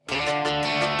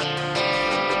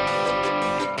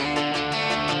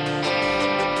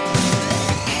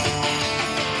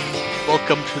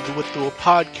to the With the Will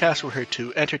podcast. We're here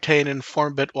to entertain and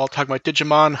inform a bit while talking about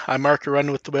Digimon. I'm Mark, who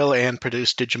run With the Will and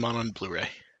produce Digimon on Blu-ray.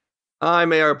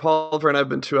 I'm AR Pulver, and I've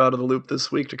been too out of the loop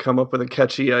this week to come up with a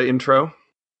catchy intro.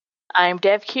 I'm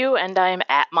DevQ, and I'm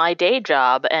at my day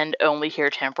job and only here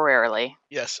temporarily.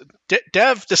 Yes,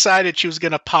 Dev decided she was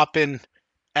going to pop in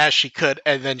as she could,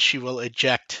 and then she will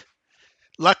eject.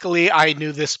 Luckily, I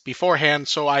knew this beforehand,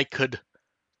 so I could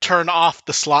turn off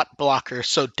the slot blocker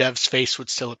so Dev's face would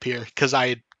still appear, because I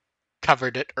had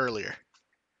covered it earlier.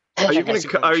 Are you going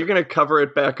to cover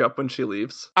it back up when she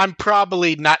leaves? I'm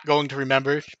probably not going to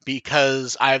remember,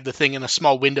 because I have the thing in a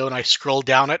small window and I scroll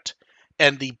down it,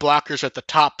 and the blockers at the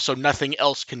top, so nothing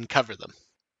else can cover them.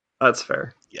 That's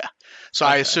fair. Yeah. So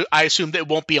okay. I assume that it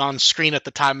won't be on screen at the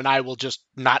time, and I will just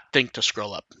not think to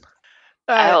scroll up.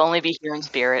 I'll only be here in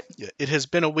spirit. Yeah, it has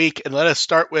been a week, and let us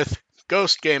start with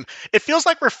Ghost Game. It feels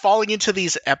like we're falling into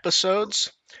these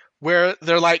episodes where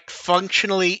they're like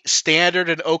functionally standard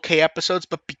and okay episodes,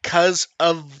 but because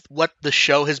of what the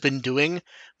show has been doing,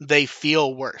 they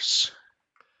feel worse.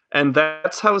 And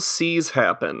that's how C's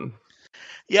happen.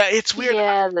 Yeah, it's weird.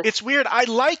 Yeah, It's weird. I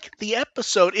like the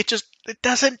episode. It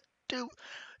doesn't do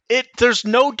it. There's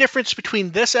no difference between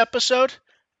this episode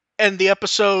and the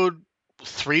episode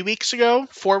 4 weeks ago.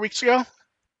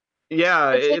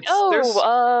 Yeah,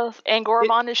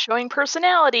 Angoramon is showing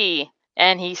personality,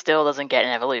 and he still doesn't get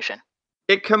an evolution.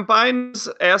 It combines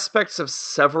aspects of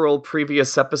several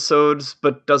previous episodes,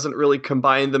 but doesn't really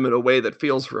combine them in a way that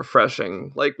feels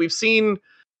refreshing. Like we've seen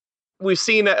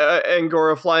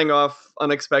Angora flying off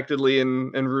unexpectedly,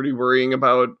 and Rudy worrying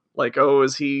about, like, oh,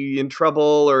 is he in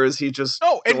trouble, or is he just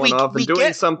going off and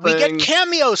doing something? We get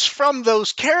cameos from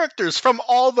those characters from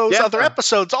all those other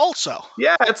episodes also.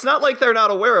 Yeah, it's not like they're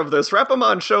not aware of this.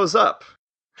 Repamon shows up.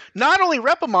 Not only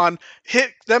Repamon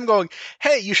hit them going,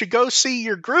 hey, you should go see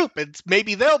your group, and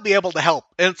maybe they'll be able to help.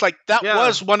 And it's like, that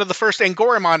was one of the first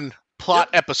Angoramon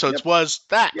plot episodes, was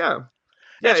that. Yeah.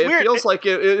 Yeah,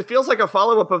 it feels like a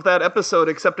follow-up of that episode,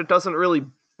 except it doesn't really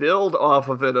build off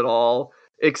of it at all.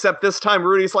 Except this time,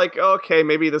 Rudy's like, okay,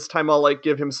 maybe this time I'll like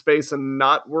give him space and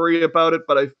not worry about it,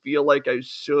 but I feel like I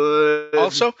should.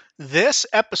 Also, this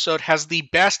episode has the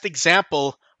best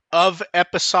example of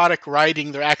episodic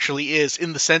writing there actually is,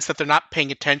 in the sense that they're not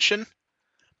paying attention.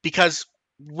 Because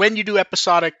when you do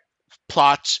episodic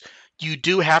plots, you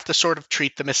do have to sort of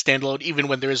treat them as standalone, even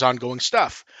when there is ongoing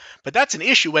stuff. But that's an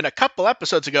issue when a couple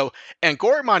episodes ago,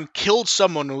 Angoramon killed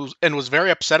someone and was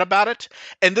very upset about it.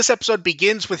 And this episode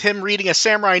begins with him reading a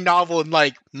samurai novel and,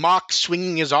 like, Mock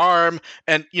swinging his arm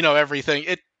and, everything.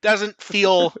 It doesn't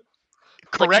feel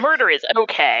correct. Like, murder is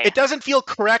okay. It doesn't feel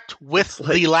correct with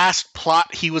the last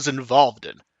plot he was involved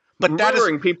in. But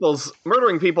murdering people's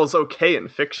okay in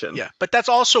fiction. Yeah, but that's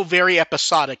also very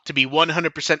episodic, to be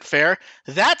 100% fair.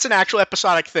 That's an actual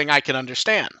episodic thing I can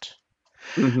understand.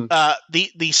 Mm-hmm.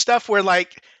 The stuff where,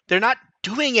 like, they're not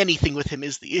doing anything with him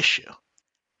is the issue.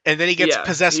 And then he gets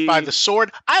possessed by the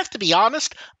sword. I have to be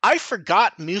honest, I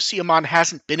forgot Museumon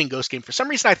hasn't been in Ghost Game. For some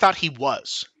reason, I thought he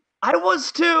was. I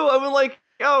was too. I was like,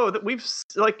 we've,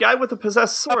 like, guy with a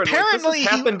possessed sword. Apparently,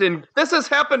 like, this has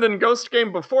happened in Ghost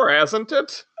Game before, hasn't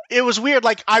it? It was weird.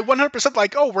 Like, I 100%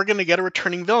 like, oh, we're going to get a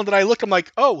returning villain. Then I look, I'm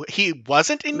like, oh, he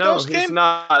wasn't in Ghost Game? No, he's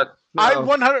not. No. I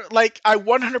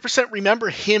 100% remember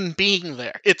him being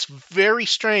there. It's very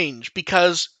strange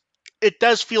because it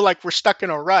does feel like we're stuck in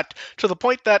a rut, to the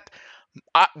point that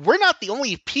we're not the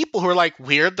only people who are like,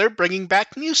 weird, they're bringing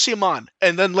back Museumon.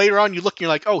 And then later on you look and you're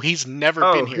like, oh, he's never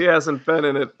been here. He hasn't been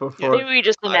in it before. Maybe we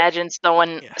just imagine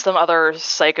some other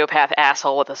psychopath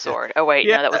asshole with a sword. Oh, wait,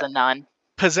 no, that was a nun.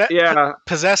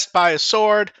 Possessed by a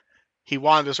sword, he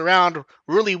wanders around.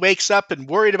 Ruli wakes up and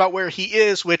worried about where he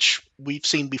is, which we've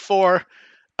seen before.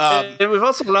 And we've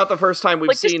also not the first time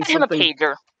we've seen something. Him a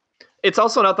pager. It's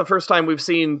also not the first time we've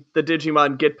seen the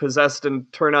Digimon get possessed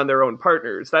and turn on their own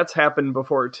partners. That's happened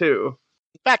before too.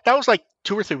 In fact, that was like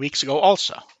 2 or 3 weeks ago.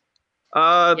 Also,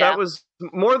 that was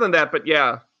more than that, but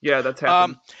yeah, that's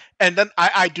happened. And then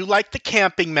I do like the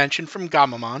camping mention from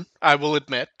Gamamon, I will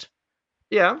admit.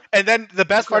 Yeah. And then the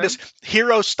best part is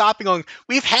Hiro stopping going,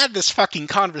 we've had this fucking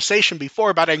conversation before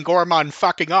about Angoramon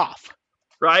fucking off.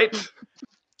 Right?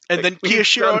 And then we've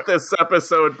Kiyoshiro... done this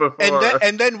episode before.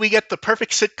 And then we get the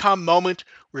perfect sitcom moment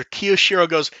where Kiyoshiro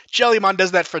goes, Jellymon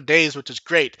does that for days, which is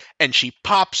great. And she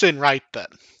pops in right then.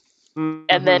 Mm-hmm.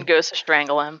 And then goes to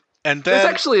strangle him. And then... There's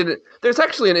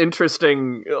actually an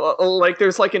interesting...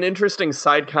 there's an interesting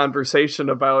side conversation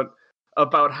about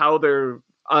how they're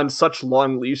on such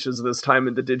long leashes this time,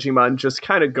 and the Digimon just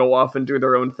kind of go off and do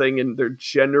their own thing, and they're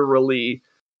generally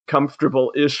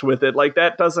comfortable-ish with it. Like,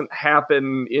 that doesn't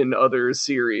happen in other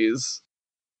series.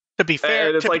 To be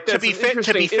fair, it's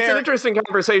an interesting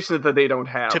conversation that they don't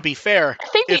have. To be fair, I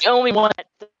think the only one that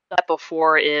did that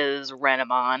before is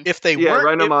Renamon. If they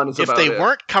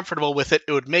weren't comfortable with it,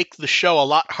 it would make the show a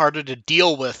lot harder to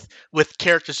deal with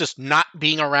characters just not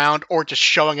being around or just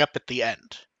showing up at the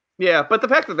end. Yeah, but the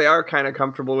fact that they are kind of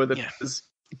comfortable with it is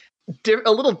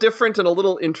a little different and a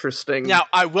little interesting. Now,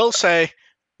 I will say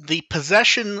the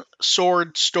possession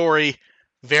sword story,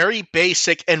 very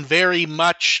basic and very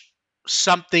much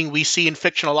something we see in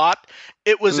fiction a lot.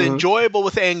 It was enjoyable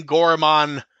with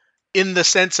Angoramon in the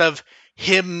sense of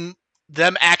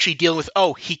them actually dealing with,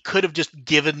 he could have just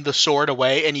given the sword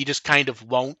away and he just kind of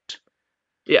won't.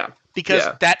 Yeah. Because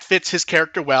that fits his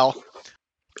character well.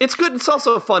 It's good. It's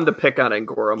also fun to pick on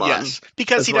Angoramon. Yes,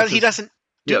 because he doesn't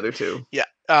the other two. Yeah.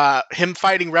 Him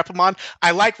fighting Repamon.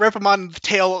 I like Repamon and the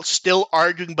Tail still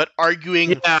arguing, but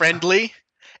arguing friendly.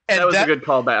 And that was a good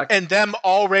callback. And them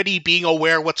already being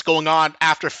aware what's going on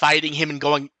after fighting him and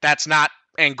going, that's not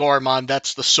Angoramon,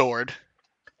 that's the sword.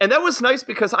 And that was nice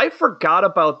because I forgot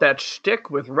about that shtick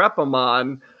with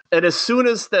Repamon. And as soon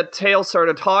as that Tail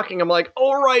started talking, I'm like,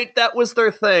 oh, right, that was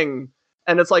their thing.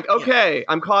 And it's like, okay,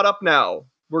 I'm caught up now.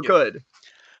 We're good.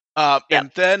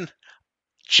 And then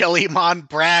Jellymon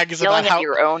brags about how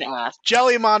your own ass.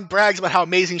 Jellymon brags about how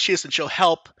amazing she is and she'll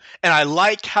help. And I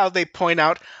like how they point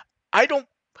out,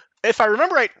 if I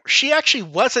remember right, she actually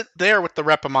wasn't there with the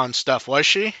Repamon stuff, was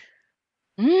she?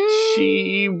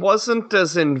 She wasn't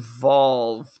as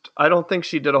involved. I don't think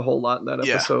she did a whole lot in that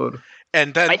episode.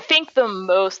 And then I think the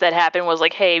most that happened was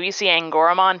like, hey, have you seen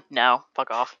Angoramon? No,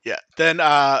 fuck off. Yeah. Then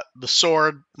the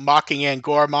sword mocking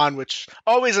Angoramon, which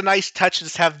always a nice touch to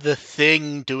just have the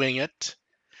thing doing it.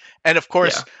 And of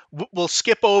course, we'll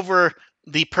skip over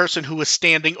the person who was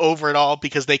standing over it all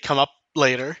because they come up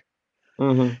later.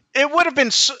 Mm-hmm. It would have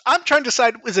been... I'm trying to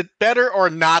decide, is it better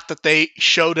or not that they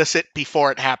showed us it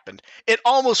before it happened? It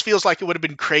almost feels like it would have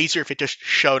been crazier if it just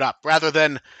showed up, rather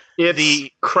than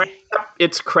crap.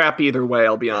 It's crap either way,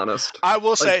 I'll be honest. I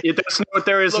will say...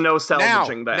 There is no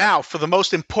salvaging that. Now, for the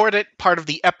most important part of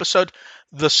the episode,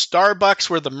 the Starbucks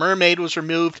where the mermaid was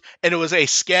removed, and it was a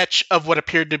sketch of what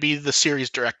appeared to be the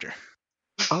series director.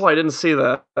 Oh, I didn't see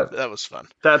that. That was fun.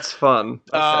 That's fun.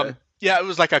 Okay. Yeah, it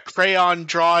was like a crayon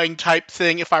drawing type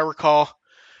thing, if I recall.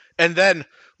 And then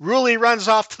Ruli runs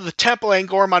off to the temple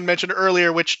Angoramon mentioned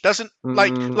earlier, which doesn't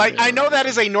I know that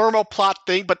is a normal plot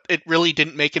thing, but it really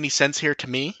didn't make any sense here to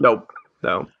me. Nope.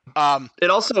 No.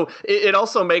 It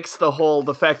also makes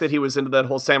the fact that he was into that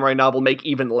whole samurai novel make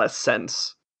even less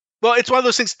sense. Well, it's one of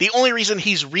those things. The only reason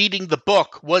he's reading the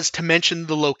book was to mention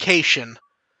the location.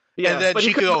 Yeah, and then but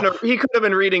he could have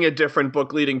been reading a different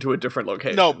book leading to a different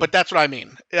location. No, but that's what I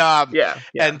mean. Yeah.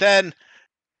 And then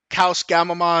Chaos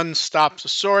Gamamon stops a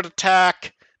sword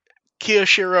attack.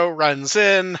 Kiyoshiro runs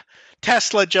in.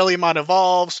 Tesla Jellymon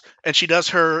evolves, and she does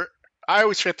her... I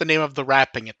always forget the name of the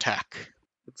rapping attack.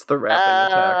 It's the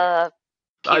rapping attack.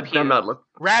 I'm not looking.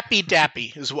 Rappy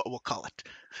Dappy is what we'll call it.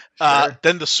 Sure.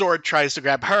 Then the sword tries to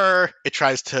grab her. It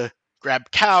tries to grab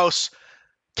Chaos.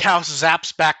 Chaos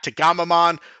zaps back to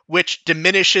Gamamon, which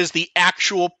diminishes the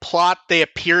actual plot they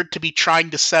appeared to be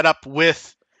trying to set up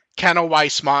with Kano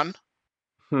Weissmon.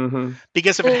 Mm-hmm.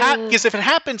 Because if it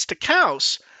happens to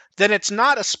Chaos, then it's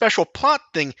not a special plot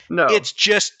thing. No. It's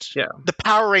just the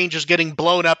Power Rangers getting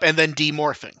blown up and then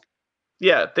demorphing.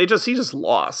 Yeah, he just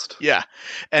lost. Yeah,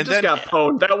 and he just got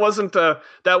pwned. That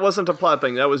wasn't a plot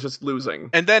thing. That was just losing.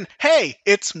 And then, hey,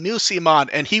 it's Musimon,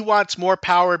 and he wants more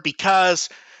power because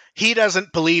he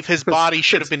doesn't believe his body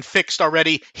should have been fixed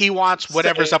already. He wants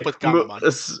whatever's up with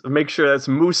Gamamon. Make sure that's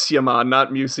Musimon,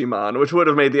 not Musimon, which would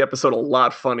have made the episode a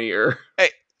lot funnier. Hey,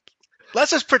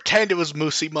 let's just pretend it was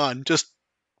Musimon, just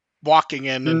walking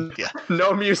in. And,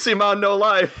 No Musimon, no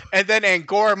life. And then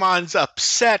Angoramon's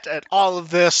upset at all of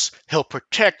this. He'll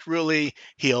protect Ruli.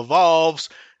 He evolves.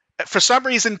 For some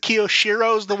reason,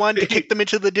 Kiyoshiro's the one to kick them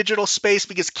into the digital space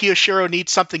because Kiyoshiro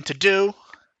needs something to do.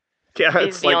 Yeah, He's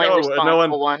it's the like,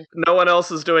 only one. No one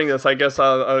else is doing this. I guess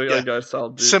I'll do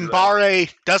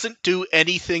Simbare doesn't do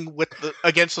anything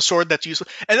against the sword that's useful.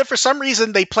 And then for some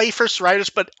reason, they play First Riders,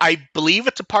 but I believe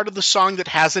it's a part of the song that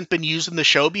hasn't been used in the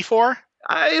show before.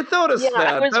 I noticed that.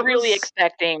 I was really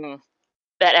expecting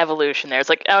that evolution there. It's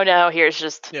like, oh no, here's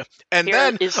just... Yeah. And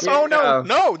then,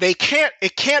 no, they can't.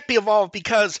 It can't be evolved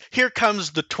because here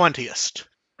comes the 20th.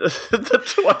 The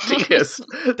 20th.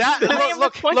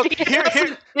 Look,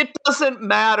 here. It doesn't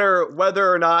matter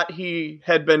whether or not he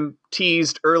had been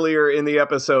teased earlier in the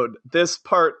episode. This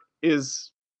part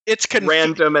is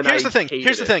random, and Here's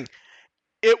the thing.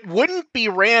 It wouldn't be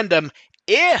random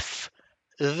if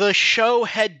the show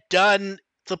had done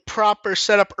the proper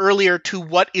setup earlier to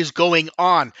what is going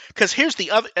on. Because here's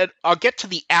the other... I'll get to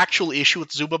the actual issue with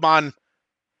Zubamon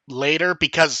later,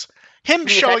 because him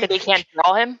showing... that they can't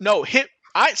draw him? No, here's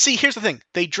the thing.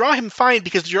 They draw him fine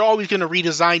because you're always going to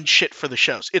redesign shit for the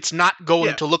shows. It's not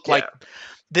going to look like...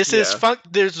 This is fun.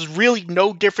 There's really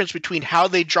no difference between how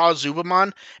they draw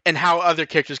Zubamon and how other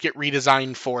characters get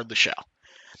redesigned for the show.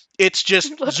 It's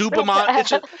just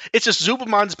Zubamon. It's just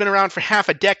Zubamon's been around for half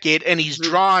a decade, and he's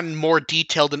drawn more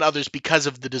detailed than others because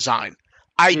of the design.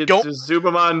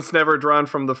 Zubamon's never drawn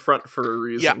from the front for a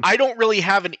reason. Yeah, I don't really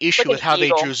have an issue with how they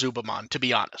drew Zubamon, to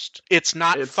be honest. It's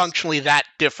not functionally that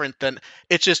different than...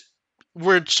 It's just,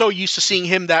 we're so used to seeing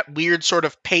him that weird sort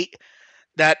of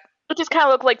that... It just kind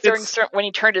of looked like when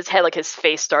he turned his head, like his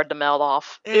face started to melt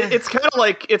off. It's kind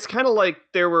of like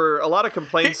there were a lot of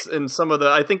complaints in some of the...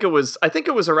 I think it was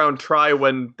around Try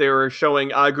when they were showing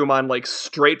Agumon like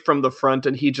straight from the front,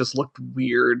 and he just looked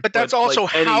weird. But that's also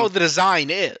how the design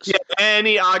is. Yeah,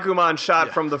 any Agumon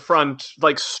shot from the front,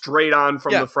 like straight on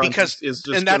from the front, is just...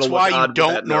 And that's why you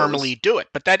don't normally do it.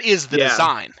 But that is the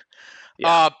design.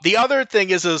 Yeah. The other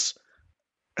thing is...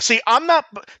 See,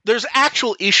 there's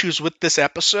actual issues with this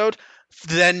episode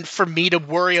than for me to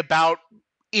worry about,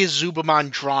 is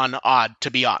Zubamon drawn odd,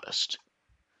 to be honest.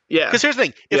 Yeah. Because here's the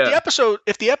thing. If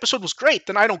the episode was great,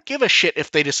 then I don't give a shit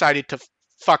if they decided to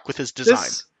fuck with his design.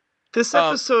 This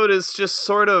episode is just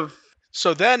sort of...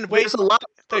 So then... There's a lot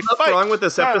wrong with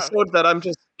this episode that I'm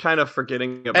just kind of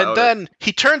forgetting about. And then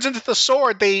he turns into the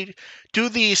sword. They do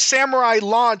the samurai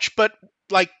launch, but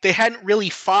like they hadn't really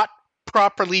fought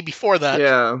properly before that.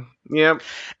 Yeah.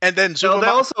 And then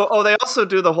Zubamon... they also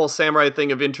do the whole samurai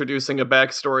thing of introducing a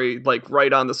backstory like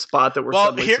right on the spot that we're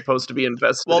suddenly supposed to be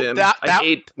invested in. I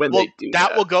hate when they do that.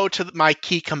 That will go to my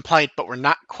key complaint, but we're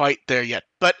not quite there yet.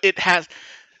 But it has...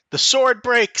 The sword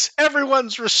breaks,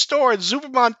 everyone's restored,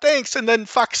 Zubamon thanks, and then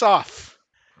fucks off.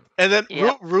 And then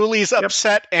Ruli's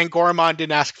upset, and Goromon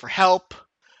didn't ask for help.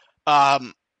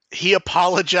 He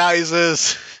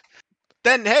apologizes...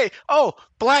 Then,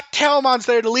 Black Tailmon's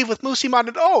there to leave with Musimon,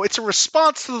 and it's a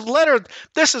response to the letter.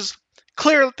 This is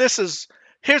clear. Here's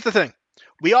the thing.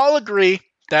 We all agree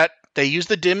that they used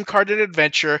the dim card in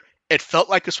Adventure. It felt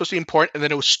like it was supposed to be important, and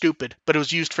then it was stupid, but it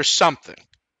was used for something,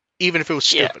 even if it was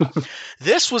stupid. Yeah.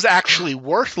 This was actually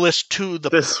worthless to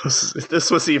the... This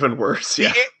was even worse,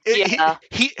 yeah.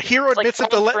 Hero admits that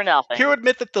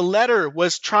the letter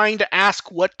was trying to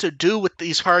ask what to do with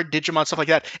these hard Digimon, stuff like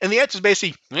that. And the answer is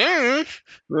basically...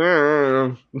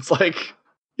 It's like,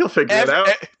 you'll figure it out.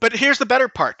 But here's the better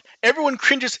part. Everyone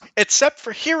cringes except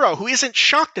for Hero, who isn't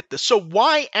shocked at this. So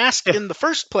why ask in the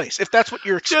first place, if that's what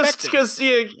you're expecting? Just because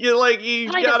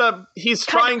he's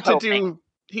trying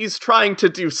to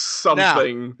do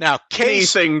something.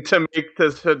 Anything to make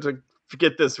this... to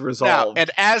get this resolved. Now,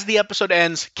 and as the episode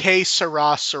ends, que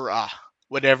sera,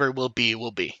 whatever will be,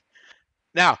 will be.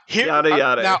 Now, yada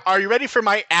yada. Now, are you ready for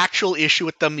my actual issue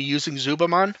with them using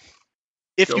Zubamon?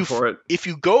 If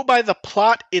you go by the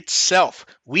plot itself,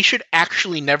 we should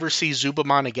actually never see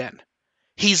Zubamon again.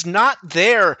 He's not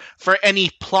there for any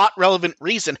plot-relevant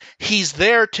reason. He's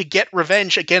there to get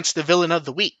revenge against the villain of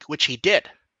the week, which he did.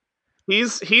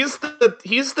 He's the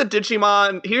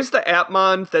Digimon. Here's the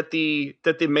Appmon that the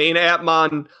main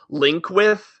Appmon link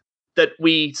with, that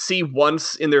we see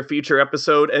once in their feature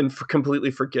episode and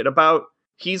completely forget about.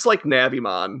 He's like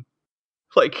Navimon.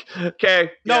 Like,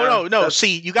 okay. No.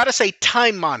 See, you got to say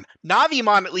Timemon.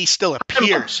 Navimon at least still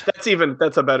appears.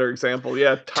 That's a better example.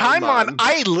 Yeah, Timemon.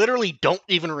 I literally don't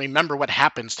even remember what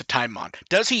happens to Timemon.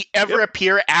 Does he ever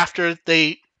appear after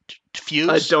they fuse?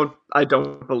 I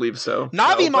don't believe so.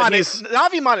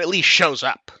 Navimon at least shows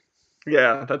up.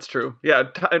 Yeah, that's true. Yeah,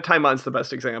 Timemon's the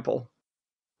best example.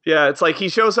 Yeah, it's like he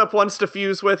shows up once to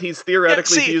fuse with. He's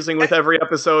theoretically fusing with every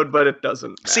episode, but it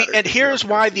doesn't matter. See, and here's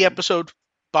why the episode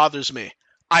bothers me.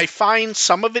 I find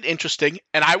some of it interesting,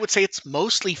 and I would say it's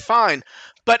mostly fine,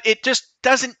 but it just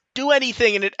doesn't do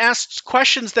anything, and it asks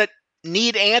questions that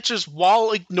need answers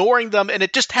while ignoring them, and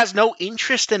it just has no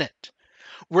interest in it.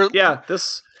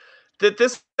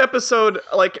 This episode,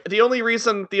 like, the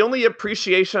only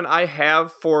appreciation I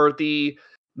have for the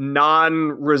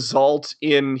non-result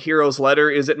in Hero's Letter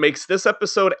is it makes this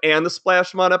episode and the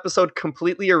Splashmon episode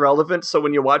completely irrelevant, so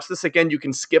when you watch this again, you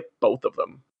can skip both of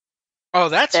them. Oh,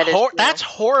 that's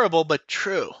horrible, but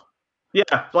true.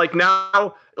 Yeah, like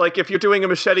now, like if you're doing a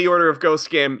Machete Order of Ghost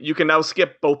game, you can now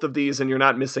skip both of these and you're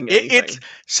not missing anything.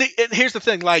 Here's the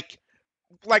thing, like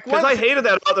because I hated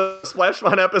that about the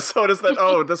Splashmon episode is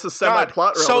that this is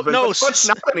semi-plot relevant. So it's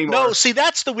not anymore. No, see,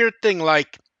 that's the weird thing.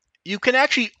 Like, you can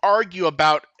actually argue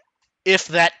about if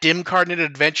that dim card in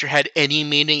Adventure had any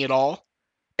meaning at all,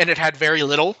 and it had very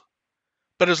little,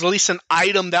 but it was at least an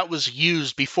item that was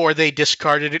used before they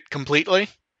discarded it completely.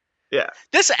 Yeah.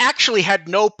 This actually had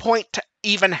no point to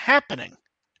even happening.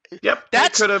 Yep,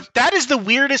 that is the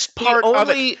weirdest part of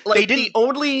it. Like, the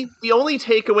only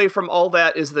takeaway from all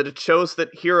that is that it shows that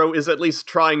Hiro is at least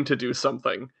trying to do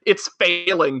something. It's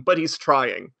failing, but he's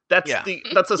trying. That's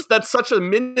such a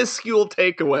minuscule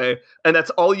takeaway, and that's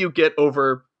all you get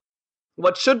over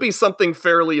what should be something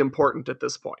fairly important at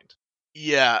this point.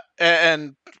 Yeah,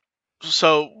 and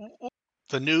so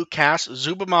the new cast,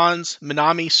 Zubamon's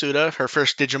Minami Suda, her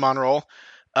first Digimon role.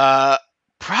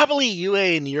 Probably Yue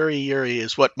and Yuri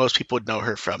is what most people would know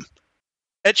her from.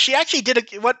 And she actually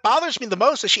what bothers me the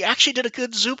most is she actually did a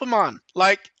good Zubamon.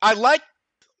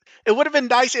 It would have been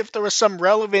nice if there was some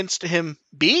relevance to him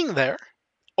being there.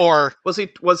 Or was he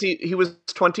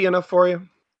 20 enough for you?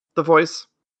 The voice?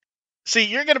 See,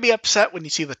 you're going to be upset when you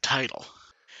see the title.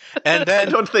 And then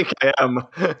I don't think I am.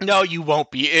 No, you won't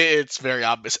be. It's very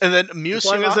obvious. And then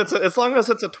Musimon, as long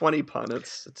as it's a 20 pun,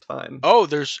 it's fine. Oh,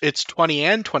 it's 20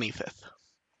 and 25th.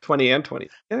 20 and 20.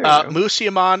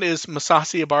 Musimon is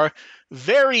Masashi Ibarra.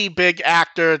 Very big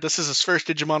actor. This is his first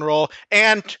Digimon role.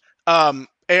 And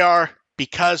AR,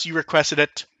 because you requested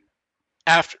it,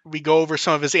 after we go over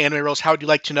some of his anime roles, how would you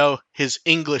like to know his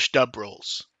English dub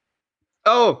roles?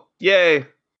 Oh, yay.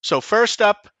 So first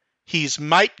up, he's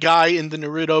Might Guy in the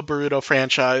Naruto Boruto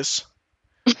franchise.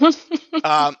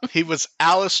 He was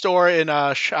Alastor in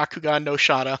Shakugan no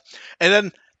Shada. And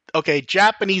then,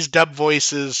 Japanese dub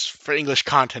voices for English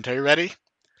content. Are you ready?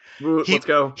 Let's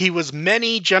go. He was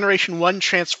many Generation 1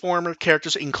 Transformer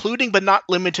characters, including but not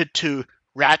limited to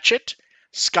Ratchet,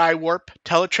 Skywarp,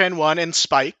 Teletran 1, and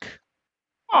Spike.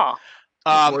 Aw.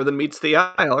 More than meets the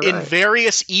eye. All right. In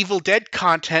various Evil Dead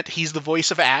content, he's the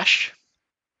voice of Ash.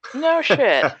 No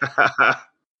shit.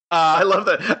 I love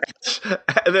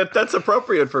that. That's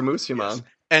appropriate for Musimon. Yes.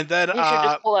 And then you should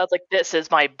just pull out this is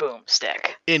my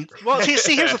boomstick.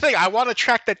 See, here's the thing. I want to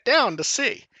track that down to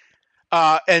see.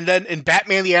 And then in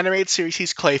Batman the Animated Series,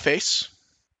 he's Clayface.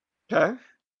 Okay.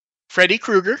 Freddy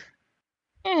Krueger.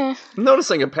 I'm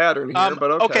noticing a pattern here,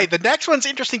 but okay. Okay, the next one's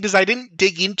interesting because I didn't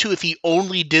dig into if he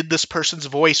only did this person's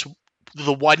voice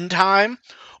the one time,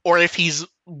 or if he's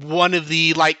one of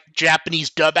the Japanese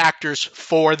dub actors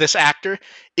for this actor.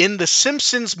 In the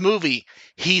Simpsons movie,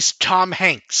 he's Tom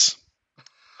Hanks.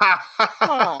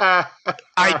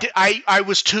 I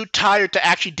was too tired to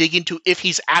actually dig into if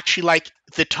he's actually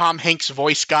the Tom Hanks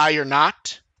voice guy or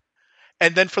not.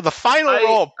 And then for the final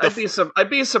role, I'd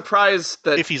be surprised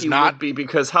that if he's not, would be,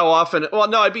 because how often? Well,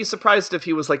 no, I'd be surprised if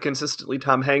he was consistently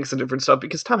Tom Hanks and different stuff,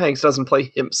 because Tom Hanks doesn't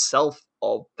play himself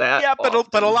all that. Yeah, often.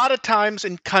 but a lot of times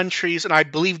in countries, and I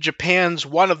believe Japan's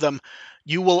one of them,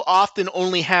 you will often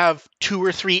only have 2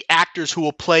 or 3 actors who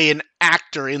will play an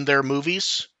actor in their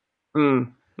movies.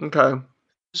 Okay.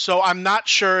 So I'm not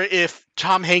sure if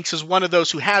Tom Hanks is one of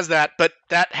those who has that, but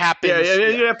that happens. Yeah,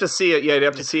 you'd have to see it. Yeah, you'd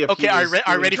have to see if. Okay, are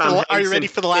you ready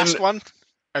for the last one?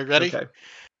 Are you ready? Okay.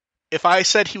 If I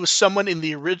said he was someone in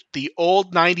the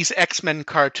old '90s X-Men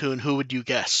cartoon, who would you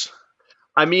guess?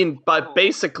 I mean, but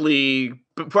basically,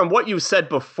 from what you said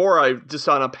before, I just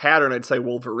on a pattern, I'd say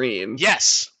Wolverine.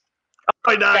 Yes.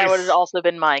 Oh, nice. That would have also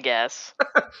been my guess.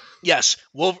 Yes.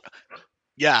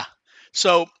 Yeah.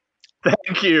 So.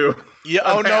 Thank you. Yeah.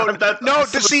 Oh no. That's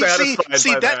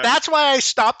why I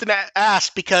stopped and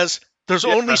asked, because there's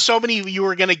only so many you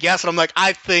were gonna guess, and I'm like,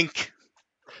 I think.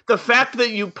 The fact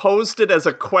that you posed it as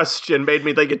a question made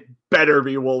me think it better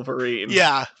be Wolverine.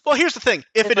 Yeah. Well, here's the thing.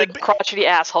 If it had been crotchety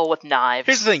asshole with knives.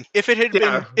 Here's the thing. If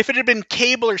it had been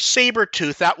Cable or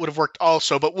Sabretooth, that would have worked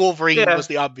also, but Wolverine was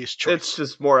the obvious choice. It's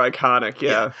just more iconic,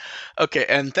 yeah. Okay,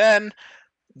 and then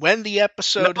when the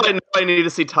episode I need to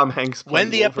see Tom Hanks play when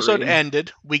the Wolverine. Episode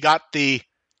ended, we got the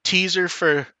teaser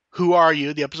for Who Are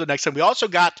You, the episode next time. We also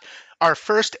got our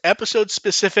first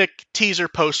episode-specific teaser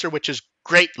poster, which is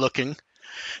great looking.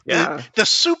 Yeah. The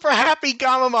super happy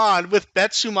Gamamon with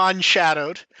Betsumon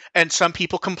shadowed, and some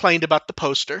people complained about the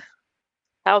poster.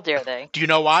 How dare they? Do you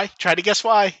know why? Try to guess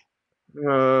why.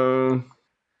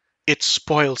 It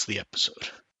spoils the episode.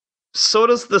 So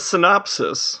does the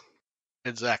synopsis.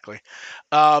 Exactly.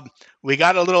 We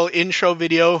got a little intro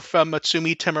video from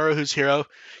Matsumi Tamura, who's Hiro.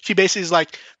 She basically is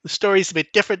like, the story's a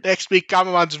bit different next week.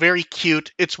 Gamamon's very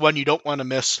cute. It's one you don't want to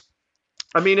miss.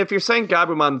 I mean, if you're saying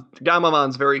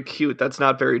Gamamon's very cute, that's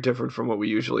not very different from what we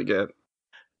usually get.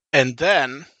 And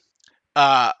then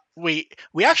we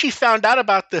actually found out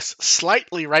about this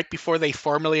slightly right before they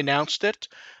formally announced it,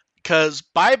 because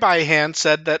Bye Bye Hand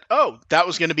said that, that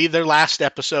was going to be their last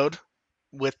episode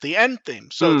with the end theme.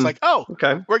 So it's like,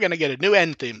 okay, we're going to get a new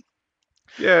end theme.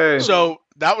 Yay. So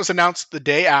that was announced the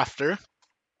day after.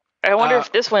 I wonder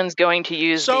if this one's going to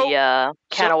use the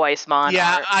Kana Weissman.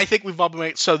 Yeah, art. I think we've all been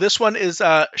waiting. So this one is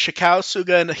Shikao,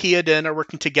 Suga, and Hyoden are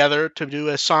working together to do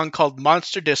a song called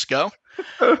Monster Disco.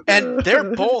 And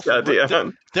they're both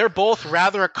they're both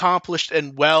rather accomplished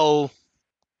and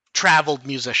well-traveled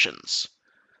musicians.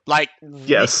 Like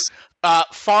yes,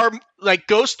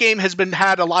 Ghost Game has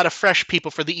had a lot of fresh people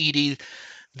for the ED.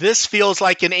 This feels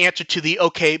like an answer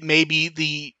to maybe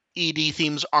the ED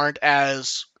themes aren't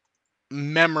as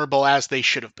memorable as they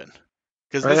should have been.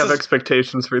 I have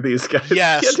expectations for these guys.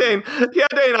 Yes. Dane,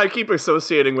 I keep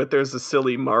associating with there's a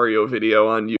silly Mario video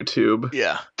on YouTube.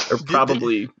 Yeah. Or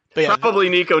probably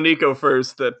Nico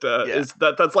first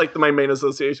that's like my main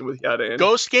association with Yadane.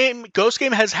 Ghost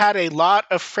Game has had a lot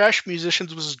of fresh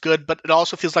musicians, which is good, but it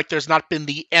also feels like there's not been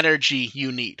the energy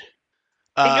you need.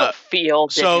 You don't feel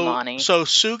Digimon-y. So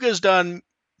Suga's done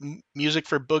music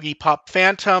for Boogie Pop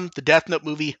Phantom, the Death Note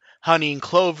movie Honey and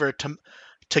Clover,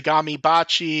 Tagami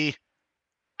Bachi.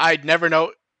 I'd never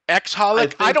know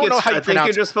X-Holic. I don't know how you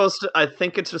pronounce it. I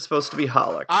think it's just supposed to be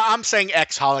Holic. I'm saying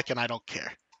X-Holic, and I don't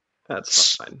care.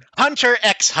 That's fine. Hunter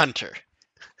X Hunter.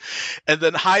 And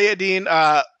then Hyoden,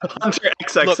 Hunter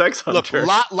XXX Hunter.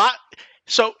 Look,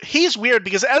 so he's weird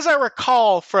because as I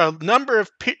recall, for a number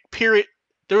of period,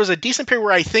 there was a decent period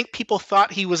where I think people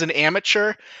thought he was an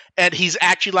amateur, and he's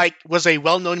actually was a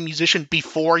well-known musician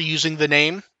before using the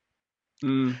name.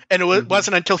 And it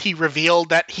wasn't until he revealed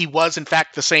that he was in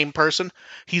fact the same person.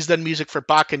 He's done music for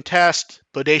Bakken Test,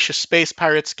 Bodacious Space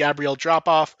Pirates, Gabrielle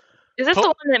Dropoff. Is this the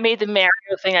one that made the Mario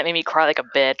thing that made me cry like a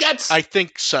bitch? I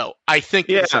think so.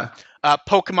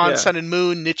 Pokemon Sun and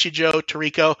Moon, Nichijou,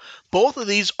 Toriko. Both of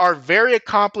these are very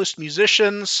accomplished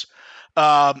musicians.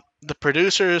 The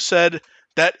producer said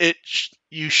that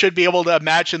you should be able to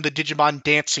imagine the Digimon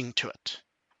dancing to it.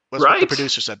 Was what the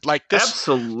producer said.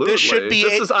 Absolutely. This should be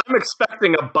I'm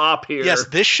expecting a bop here. Yes,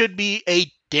 this should be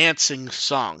a dancing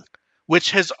song,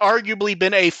 which has arguably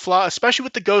been a flaw, especially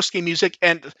with the Ghost Game music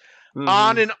and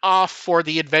on and off for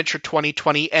the Adventure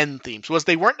 2020 end themes, was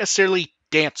they weren't necessarily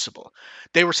danceable.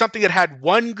 They were something that had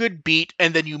one good beat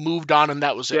and then you moved on and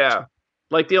that was it. Yeah.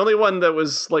 Like the only one that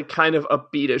was kind of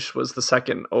upbeatish was the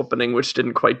second opening, which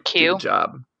didn't quite do the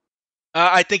job.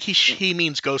 I think he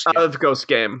means Ghost Game. Of Ghost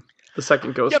Game. The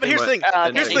second Ghost Game. Yeah, but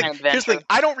here's the thing.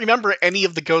 I don't remember any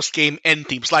of the Ghost Game end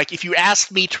themes. Like, if you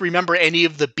asked me to remember any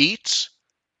of the beats,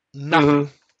 nothing.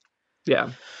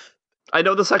 Yeah. I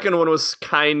know the second one was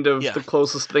kind of the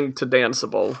closest thing to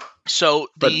danceable.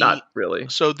 But not really.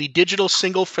 So the digital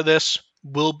single for this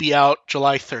will be out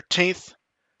July 13th.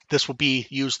 This will be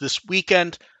used this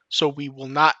weekend, so we will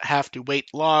not have to wait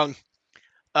long.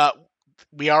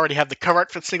 We already have the cover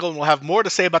art for the single, and we'll have more to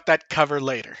say about that cover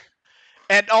later.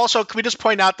 And also, can we just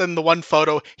point out that in the one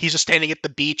photo, he's just standing at the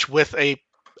beach with a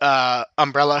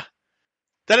umbrella?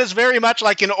 That is very much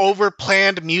like an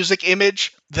over-planned music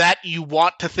image that you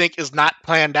want to think is not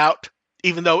planned out,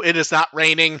 even though it is not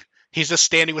raining. He's just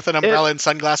standing with an umbrella and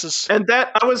sunglasses. And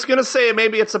that, I was going to say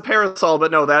maybe it's a parasol,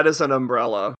 but no, that is an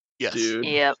umbrella. Yes. Dude.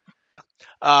 Yep.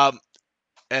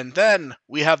 And then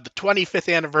we have the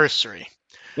 25th anniversary.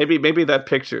 Maybe that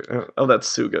picture. Oh, that's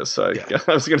Suga. So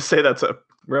I was going to say that's a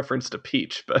reference to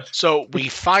Peach, but so we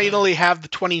finally have the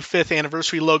 25th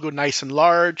anniversary logo, nice and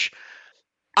large.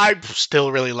 I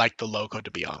still really like the logo,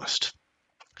 to be honest.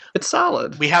 It's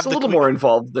solid. It's a little more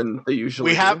involved than they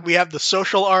usually do. We have the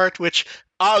social art, which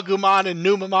Agumon and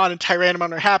Numamon and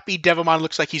Tyrannomon are happy. Devamon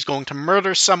looks like he's going to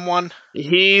murder someone.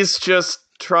 He's just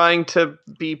trying to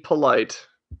be polite.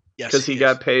 Yes, because he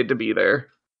got paid to be there.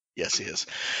 Yes, he is.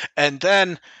 And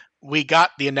then we got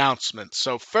the announcement.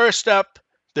 So first up,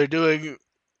 they're doing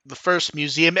the first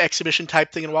museum exhibition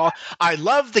type thing in a while. I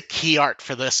love the key art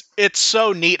for this. It's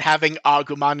so neat having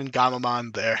Agumon and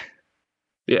Gamamon there.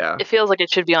 Yeah. It feels like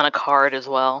it should be on a card as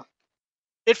well.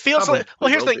 It feels like, well,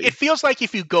 here's the thing. It feels like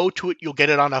if you go to it, you'll get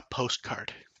it on a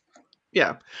postcard.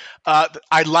 Yeah.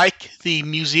 I like the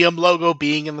museum logo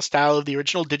being in the style of the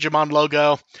original Digimon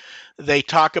logo. They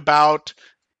talk about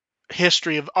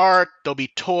history of art. There'll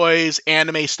be toys,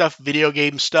 anime stuff, video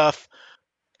game stuff,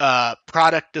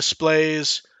 product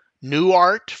displays, new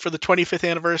art for the 25th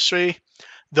anniversary.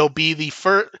 There'll be the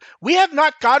first... We have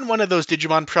not gotten one of those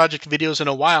Digimon Project videos in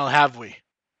a while, have we?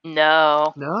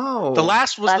 No. The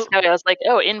last was... I was like,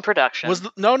 oh, in production.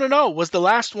 No. Was the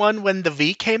last one when the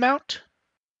V came out?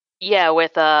 Yeah,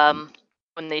 with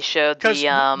when they showed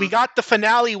the... we got the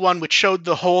finale one, which showed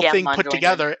the whole thing put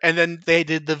together, and then they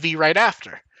did the V right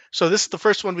after. So this is the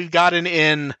first one we've gotten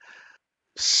in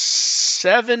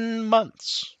 7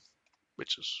 months,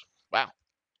 which is, wow.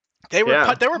 They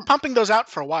were pumping those out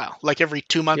for a while, like every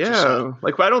 2 months or so.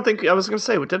 Like I don't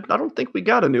think we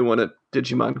got a new one at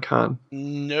Digimon Con.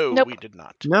 No, Nope. we did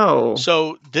not. No.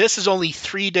 So this is only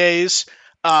 3 days.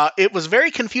 It was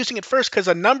very confusing at first because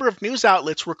a number of news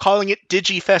outlets were calling it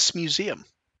DigiFest Museum.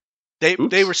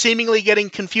 They were seemingly getting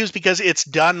confused because it's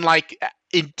done like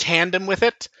in tandem with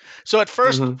it. So at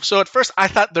first I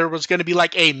thought there was going to be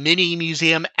like a mini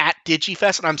museum at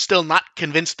DigiFest, and I'm still not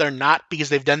convinced they're not because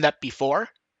they've done that before.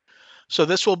 So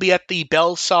this will be at the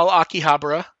Bell Saal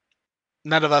Akihabara.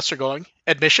 None of us are going.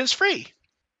 Admission's free.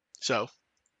 So,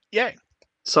 yay.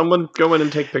 Someone go in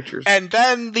and take pictures. And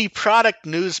then the product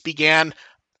news began.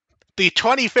 The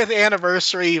 25th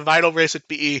anniversary Vital Bracelet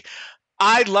BE.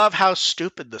 I love how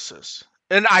stupid this is.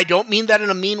 And I don't mean that in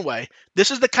a mean way.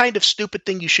 This is the kind of stupid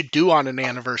thing you should do on an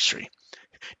anniversary.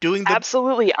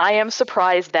 Absolutely. I am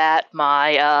surprised that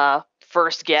my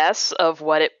first guess of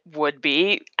what it would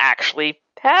be actually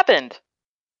happened.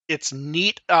 It's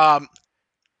neat.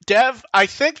 Dev, I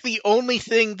think the only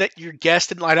thing that your guess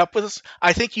didn't line up with is,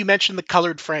 I think you mentioned the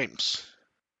colored frames.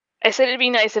 I said it'd be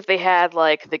nice if they had,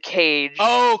 like, the cage.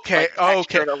 Okay.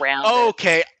 Around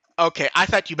it. Okay. I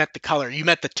thought you meant the color. You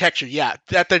meant the texture. Yeah,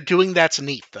 that they're doing that's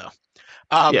neat, though.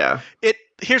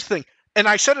 Here's the thing, and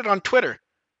I said it on Twitter.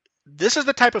 This is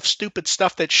the type of stupid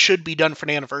stuff that should be done for an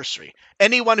anniversary.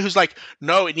 Anyone who's like,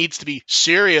 no, it needs to be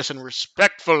serious and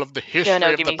respectful of the history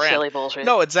of the brand. Silly bullshit.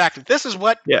 No, exactly. This is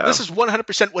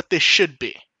 100% what this should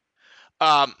be.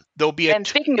 There'll be and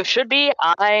speaking of should be,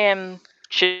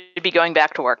 should be going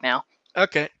back to work now.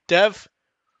 Okay, Dev,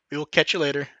 we will catch you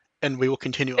later, and we will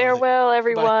continue. Farewell,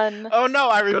 everyone. Bye. Oh no,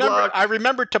 I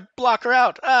remembered to block her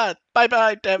out.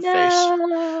 Bye, Dev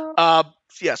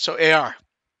face. So AR,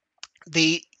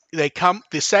 the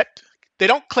set. They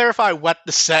don't clarify what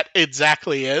the set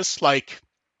exactly is. Like,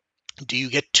 do you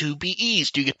get 2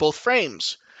 BEs? Do you get both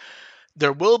frames?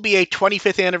 There will be a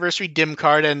 25th anniversary dim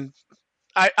card, and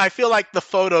I feel like the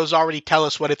photos already tell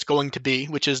us what it's going to be,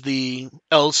 which is the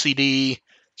LCD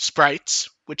sprites,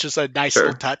 which is a nice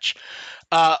little touch.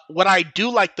 What I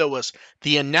do like, though, was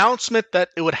the announcement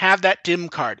that it would have that dim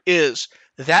card is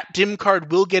that dim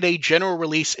card will get a general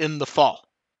release in the fall.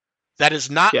 That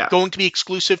is not going to be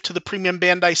exclusive to the Premium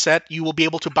Bandai set. You will be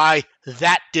able to buy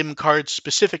that dim card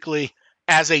specifically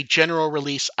as a general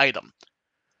release item.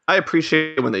 I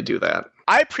appreciate when they do that.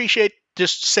 I appreciate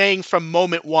just saying from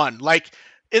moment one. Like,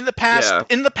 in the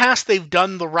past they've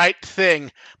done the right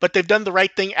thing, but they've done the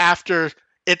right thing after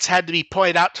it's had to be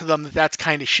pointed out to them that that's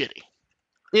kind of shitty.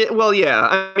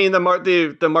 I mean,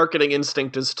 the marketing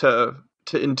instinct is to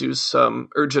induce some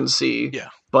urgency. Yeah.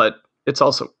 But it's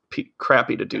also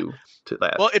crappy to do to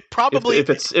that. Well, it probably if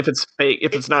it's fake,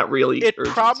 if it's not really. It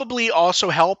probably also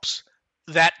helps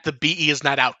that the BE is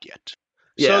not out yet.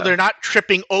 Yeah. So they're not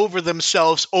tripping over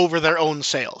themselves over their own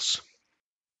sales.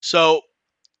 So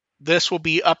this will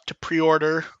be up to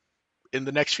pre-order in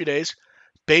the next few days,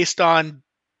 based on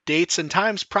dates and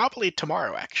times, probably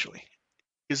tomorrow, actually.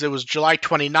 Because it was July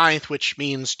 29th, which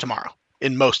means tomorrow,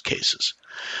 in most cases.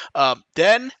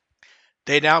 Then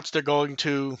they announced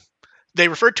they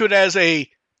referred to it as a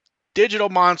Digital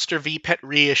Monster VPET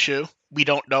reissue. We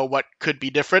don't know what could be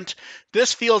different.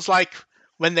 This feels like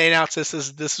when they announce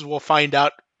this we'll find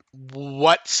out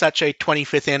what such a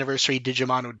 25th anniversary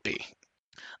Digimon would be.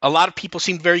 A lot of people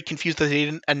seemed very confused that they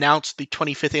didn't announce the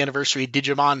 25th anniversary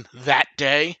Digimon that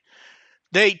day.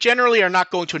 They generally are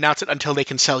not going to announce it until they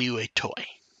can sell you a toy.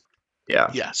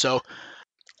 Yeah, so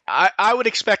I would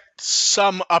expect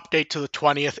some update to the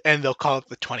 20th, and they'll call it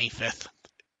the 25th.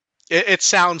 It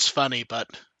sounds funny, but...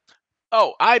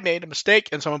 Oh, I made a mistake,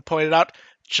 and someone pointed out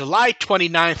July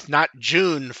 29th, not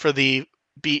June, for the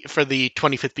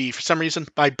 25th BE. For some reason,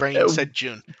 my brain said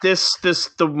June.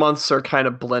 The months are kind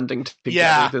of blending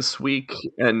together this week,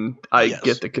 and I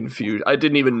get the confusion. I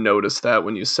didn't even notice that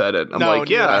when you said it.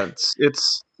 I'm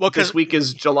it's this week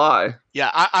is July. Yeah,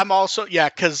 I'm also,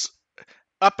 because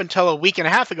up until a week and a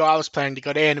half ago, I was planning to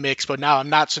go to Anime Expo. Now I'm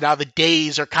not, so now the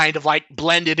days are kind of like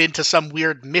blended into some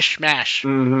weird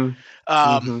mishmash.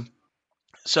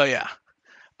 So yeah.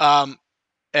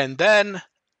 And then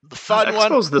the fun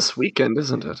one. Expo's this weekend,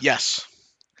 isn't it? Yes.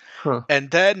 Huh. And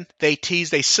then they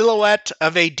teased a silhouette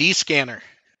of a D-scanner.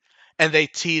 And they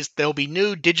teased there'll be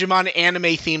new Digimon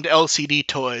anime-themed LCD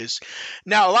toys.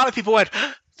 Now, a lot of people went,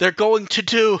 they're going to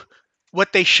do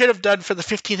what they should have done for the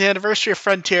 15th anniversary of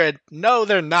Frontier. And no,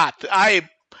 they're not. I'm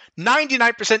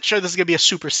 99% sure this is going to be a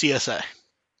Super CSA.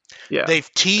 Yeah, they've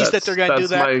teased that they're going to do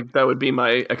that. That would be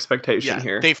my expectation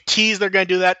here. They've teased they're going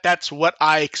to do that. That's what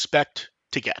I expect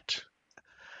to get.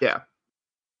 Yeah.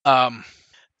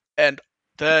 And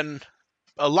then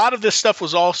a lot of this stuff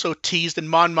was also teased in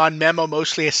Mon Mon Memo,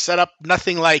 mostly a setup,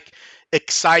 nothing like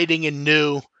exciting and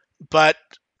new, but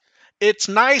it's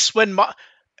nice when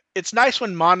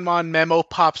Mon Mon Memo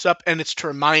pops up and it's to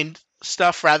remind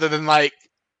stuff rather than like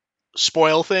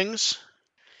spoil things.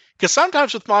 Because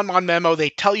sometimes with Mon Mon Memo,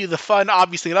 they tell you the fun,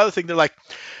 obviously. Another thing, they're like,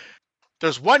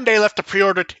 there's 1 day left to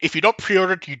pre-order it. If you don't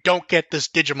pre-order it, you don't get this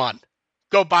Digimon.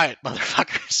 Go buy it,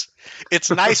 motherfuckers. It's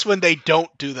nice when they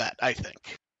don't do that, I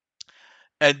think.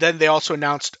 And then they also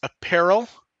announced apparel,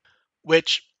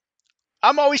 which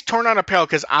I'm always torn on apparel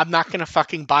because I'm not going to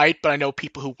fucking buy it, but I know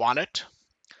people who want it.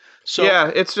 So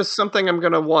yeah, it's just something I'm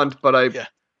going to want, but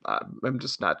I'm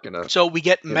just not going to. So we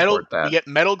get Metal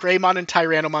Greymon and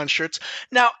Tyrannomon shirts.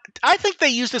 Now, I think they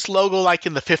used this logo like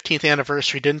in the 15th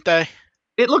anniversary, didn't they?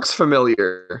 It looks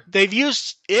familiar. They've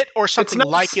used it or something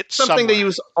like it something somewhere. They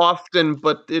use often,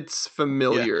 but it's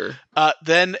familiar. Yeah.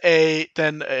 Then a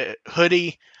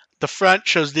hoodie. The front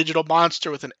shows Digital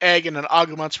Monster with an egg and an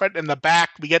Agumon spread. In the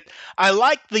back, I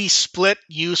like the split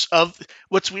use of.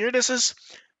 What's weird is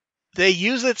they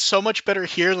use it so much better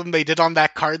here than they did on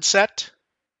that card set.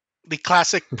 The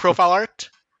classic profile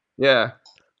art. Yeah.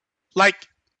 Like,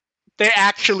 they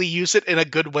actually use it in a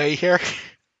good way here.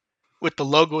 With the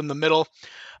logo in the middle.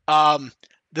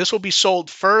 This will be sold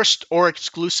first or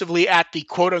exclusively at the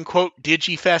quote-unquote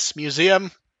DigiFest Museum.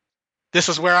 This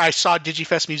is where I saw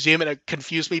DigiFest Museum, and it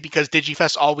confused me because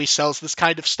DigiFest always sells this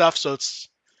kind of stuff, so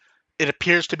it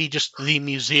appears to be just the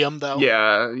museum, though.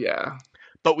 Yeah.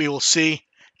 But we will see.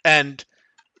 And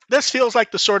this feels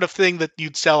like the sort of thing that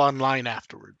you'd sell online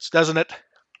afterwards, doesn't it?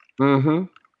 Mm-hmm.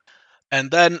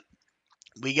 And then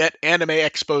we get Anime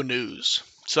Expo news.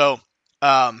 So,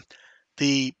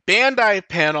 the Bandai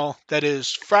panel that is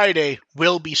Friday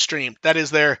will be streamed. That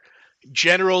is their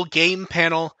general game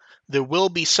panel. There will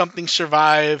be Something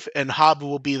Survive, and Habu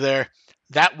will be there.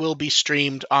 That will be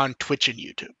streamed on Twitch and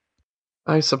YouTube.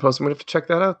 I suppose I'm going to have to check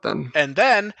that out then. And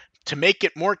then, to make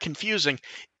it more confusing,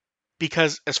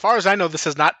 because as far as I know, this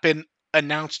has not been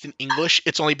announced in English.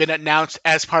 It's only been announced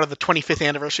as part of the 25th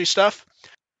anniversary stuff.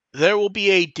 There will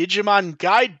be a Digimon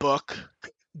guidebook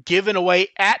given away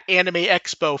at Anime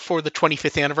Expo for the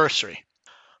 25th anniversary.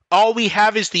 All we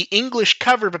have is the English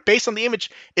cover, but based on the image,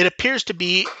 it appears to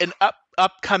be an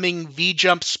upcoming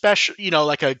V-Jump special,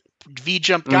 like a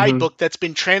V-Jump guidebook that's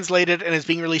been translated and is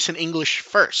being released in English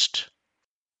first.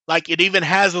 Like, it even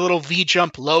has a little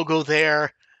V-Jump logo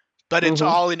there, but it's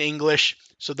all in English,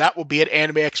 so that will be at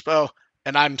Anime Expo,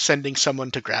 and I'm sending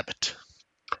someone to grab it.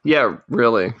 Yeah,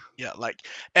 really. Yeah,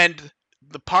 and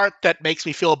the part that makes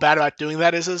me feel bad about doing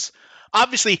that is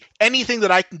obviously anything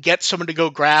that I can get someone to go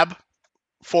grab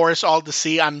for us all to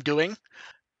see, I'm doing.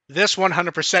 This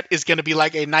 100% is going to be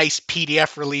like a nice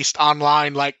PDF released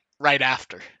online, like right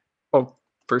after. Oh,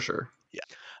 for sure.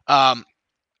 Yeah.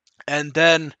 And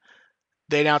then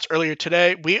they announced earlier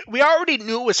today, we already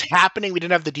knew it was happening. We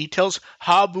didn't have the details.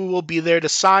 Habu will be there to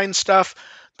sign stuff.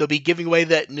 They'll be giving away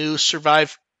that new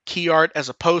Survive key art as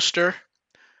a poster.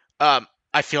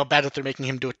 I feel bad that they're making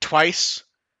him do it twice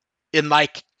in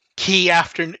key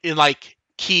afternoon.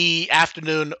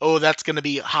 Oh, that's going to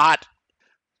be hot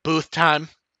booth time.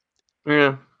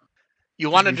 Yeah. You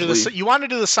want to do the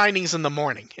signings in the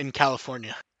morning in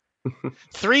California.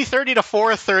 3:30 to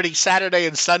 4:30 Saturday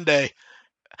and Sunday.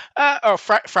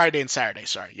 Friday and Saturday.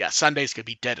 Sorry. Yeah, Sundays could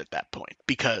be dead at that point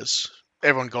because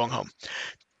everyone going home.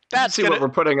 You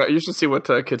should see what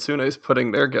Kitsune is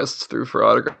putting their guests through for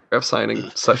autograph signing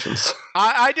sessions.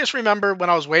 I just remember when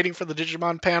I was waiting for the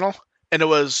Digimon panel, and it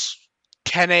was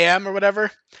 10 a.m. or whatever.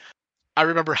 I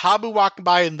remember Habu walking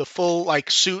by in the full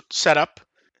suit setup,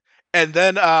 and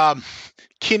then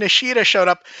Kinoshita showed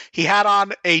up. He had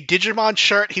on a Digimon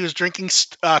shirt. He was drinking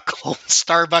cold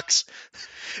Starbucks.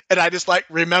 And I just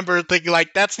remember thinking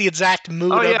that's the exact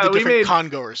mood of the different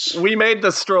congoers. We made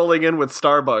the strolling in with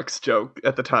Starbucks joke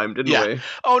at the time, didn't we?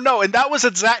 Oh no, and that was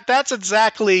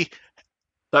exactly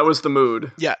that was the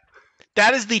mood. Yeah.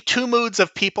 That is the two moods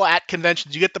of people at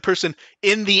conventions. You get the person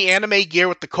in the anime gear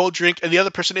with the cold drink and the other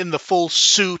person in the full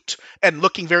suit and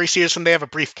looking very serious and they have a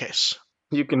briefcase.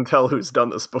 You can tell who's done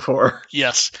this before.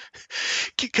 Yes.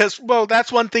 Because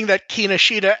that's one thing that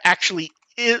Kinoshita actually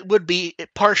would be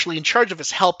partially in charge of,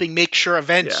 is helping make sure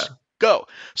events go.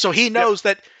 So he knows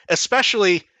that,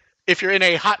 especially if you're in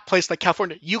a hot place like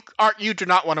California, you do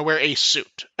not want to wear a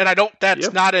suit. And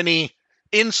that's not any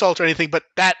insult or anything, but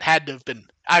that had to have been.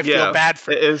 I feel bad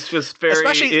for him. It's just very.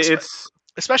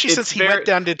 Especially since he went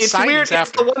down and did signings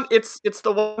after. It's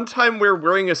the one time where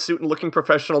wearing a suit and looking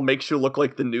professional makes you look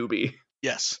like the newbie.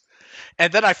 Yes,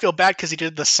 and then I feel bad because he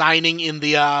did the signing in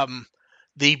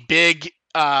the big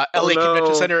LA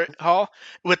Convention Center Hall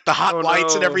with the hot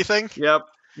lights and everything. Yep.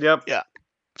 Yeah.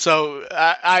 So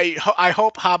I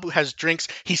hope Habu has drinks.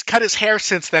 He's cut his hair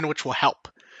since then, which will help.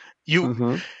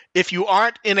 If you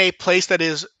aren't in a place that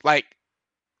is like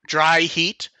dry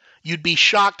heat, you'd be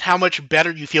shocked how much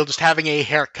better you feel just having a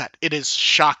haircut. It is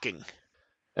shocking.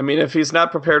 I mean, if he's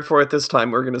not prepared for it this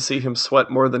time, we're going to see him sweat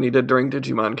more than he did during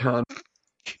Digimon Con.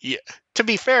 Yeah. To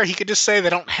be fair, he could just say they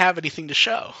don't have anything to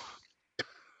show.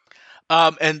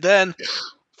 And then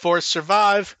for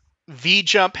Survive,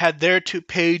 V-Jump had their 2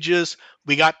 pages.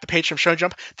 We got the page from Shonen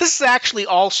Jump. This is actually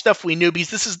all stuff we knew because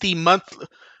this is the month.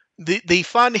 The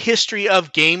fun history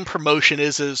of game promotion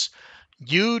is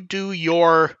you do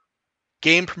your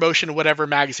game promotion in whatever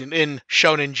magazine, in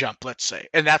Shonen Jump, let's say.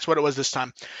 And that's what it was this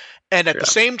time. And at the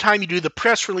same time, you do the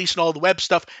press release and all the web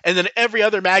stuff. And then every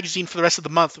other magazine for the rest of the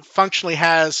month functionally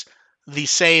has the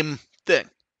same thing.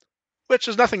 Which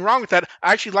there's nothing wrong with that.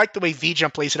 I actually like the way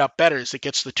V-Jump lays it out better, as it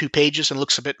gets the 2 pages and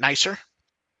looks a bit nicer.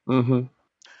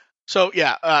 So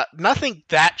yeah, nothing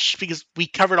that because we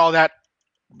covered all that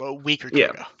a week or 2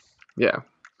 ago. Yeah.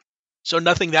 So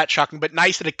nothing that shocking, but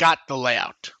nice that it got the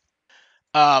layout.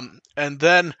 And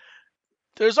then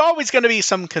there's always going to be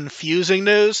some confusing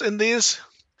news in these,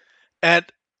 and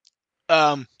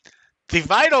the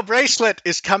Vital Bracelet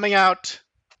is coming out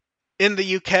in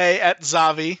the UK at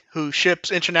Zavvi, who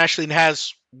ships internationally and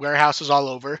has warehouses all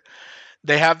over.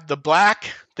 They have the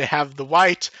black, they have the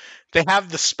white, they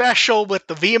have the special with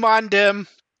the Vmon dim.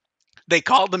 They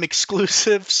call them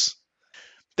exclusives.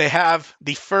 They have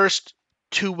the first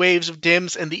 2 waves of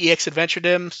dims and the EX Adventure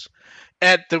dims.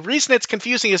 And the reason it's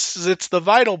confusing is it's the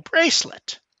Vital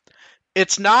Bracelet.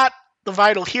 It's not the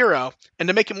Vital Hero. And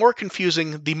to make it more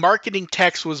confusing, the marketing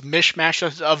text was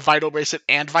mishmash of Vital Bracelet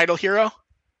and Vital Hero.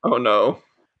 Oh no.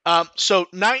 So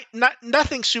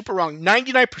nothing super wrong.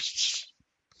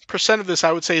 99% of this,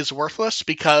 I would say, is worthless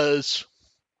because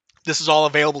this is all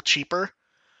available cheaper.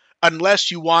 Unless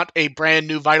you want a brand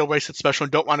new Vital Bracelet special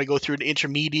and don't want to go through an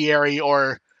intermediary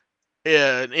or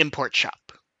an import shop.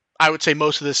 I would say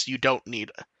most of this you don't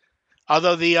need.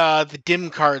 Although the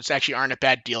dim cards actually aren't a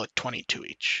bad deal at 22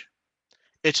 each.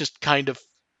 It's just kind of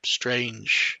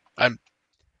strange.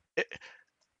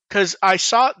 Because I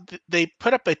saw they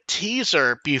put up a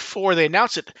teaser before they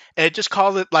announced it, and it just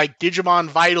called it like Digimon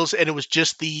Vitals, and it was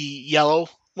just the yellow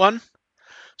one.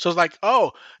 So I was like,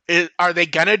 oh, are they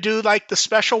gonna do like the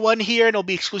special one here, and it'll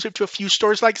be exclusive to a few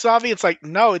stores like Zavvi? It's like,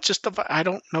 no, it's just I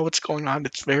don't know what's going on.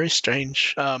 It's very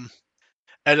strange.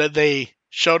 And then they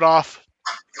showed off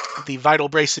the Vital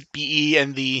Bracelet BE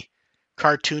and the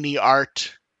cartoony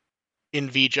art in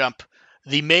V-Jump.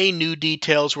 The main new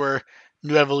details were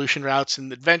new evolution routes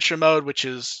in adventure mode, which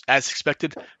is as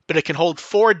expected, but it can hold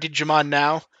 4 Digimon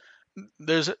now.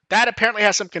 That apparently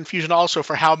has some confusion also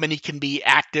for how many can be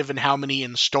active and how many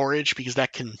in storage, because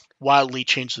that can wildly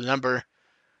change the number.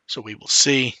 So we will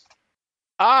see.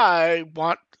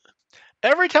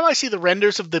 Every time I see the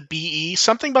renders of the BE,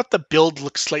 something about the build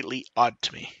looks slightly odd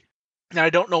to me. And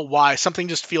I don't know why. Something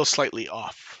just feels slightly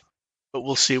off. But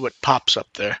we'll see what pops up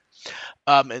there.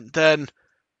 And then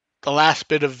the last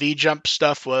bit of V-Jump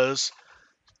stuff was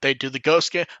they do the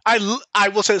ghost game. I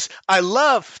will say this. I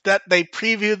love that they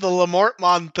previewed the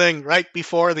Lamortmon thing right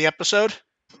before the episode.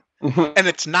 And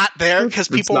it's not there because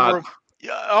people were...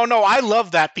 Oh no, I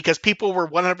love that because people were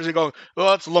 100% going,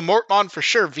 well, it's Lamortmon for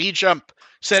sure. V-Jump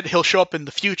said he'll show up in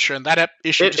the future, and that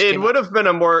issue just came would have been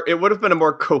a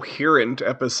more coherent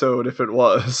episode if it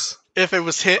was. If it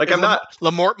was hit like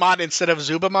Lamortmon instead of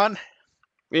Zubamon?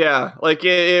 Yeah, like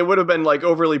it would have been like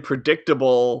overly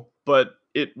predictable, but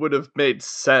it would have made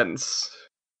sense.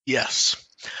 Yes.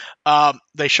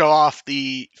 They show off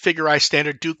the Figurai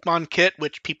standard Dukemon kit,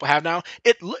 which people have now.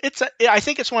 I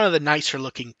think it's one of the nicer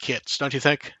looking kits, don't you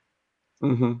think?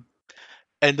 Mm-hmm.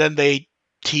 And then they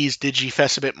tease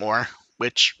Digifest a bit more,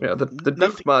 which... Yeah, the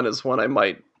Dukemon is one I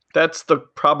might... That's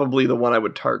probably the one I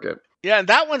would target. Yeah, and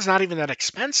that one's not even that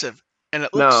expensive, and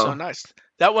it looks so nice.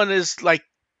 That one is like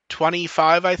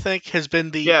 $25, I think, has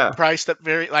been the price that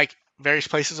various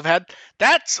places have had.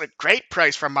 That's a great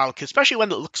price for a model kit, especially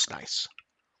when it looks nice.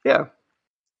 Yeah.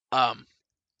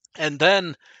 And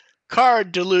then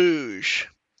Card Deluge.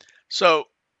 So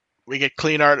we get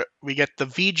clean art. We get the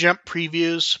V-Jump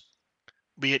previews.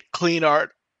 We get clean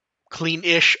art,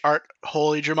 clean-ish art.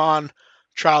 Holy Dramon,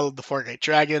 Trial of the Four Great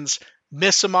Dragons,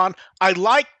 Missamon. I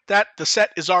like that the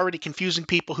set is already confusing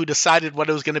people who decided what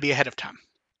it was going to be ahead of time.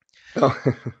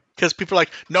 Because people are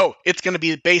like, no, it's going to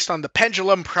be based on the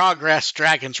Pendulum Progress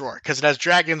Dragon's Roar, because it has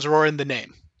Dragon's Roar in the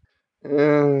name.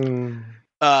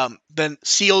 Then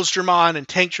Seals Dramon and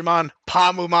Tank Dramon,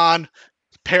 Palmumon,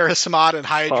 Parasamon and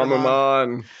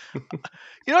Hydramon. Palmamon.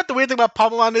 You know what the weird thing about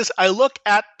Palmamon is? I look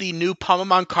at the new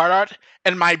Palmamon card art,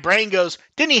 and my brain goes,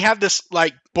 "Didn't he have this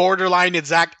like borderline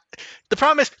exact?" The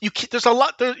problem is, there's a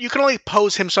lot. You can only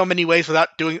pose him so many ways without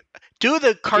do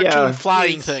the cartoon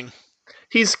flying thing.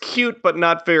 He's cute, but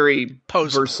not very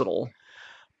versatile.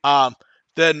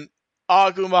 Then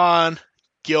Agumon,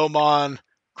 Gilmon,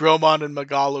 Gromon, and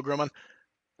Megalogromon.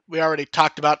 We already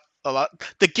talked about a lot.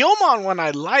 The Gilmon one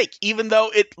I like, even though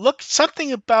it looks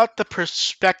something about the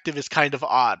perspective is kind of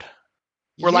odd.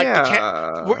 Where like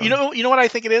you know what I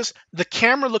think it is? The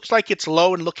camera looks like it's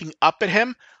low and looking up at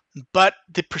him, but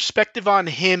the perspective on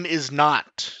him is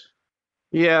not.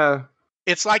 Yeah.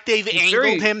 It's like they've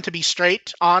angled him to be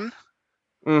straight on.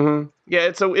 Mm-hmm.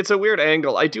 Yeah, it's a weird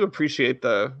angle. I do appreciate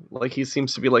he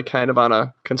seems to be like kind of on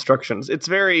a construction. It's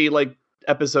very like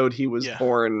episode he was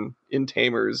born in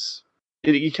Tamers.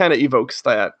 He kind of evokes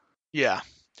that. Yeah.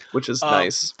 Which is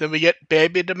nice. Then we get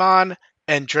Babydamon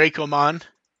and Dracomon.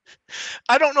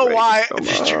 I don't know why.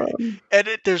 And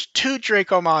there's two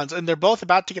Dracomons, and they're both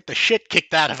about to get the shit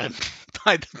kicked out of him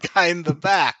by the guy in the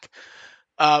back.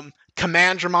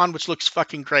 Commandramon, which looks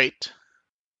fucking great.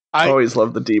 I always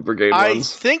love the D Brigade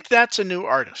ones. I think that's a new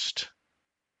artist.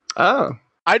 Oh.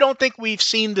 I don't think we've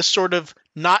seen this sort of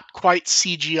not quite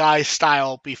CGI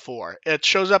style before. It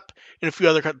shows up in a few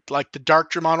other, like the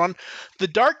Darkdramon one. The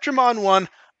Darkdramon one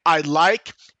I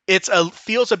like.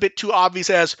 Feels a bit too obvious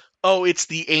as, oh, it's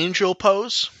the angel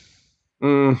pose,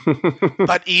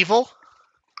 but evil.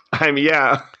 I mean,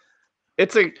 yeah,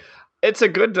 it's a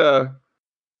good a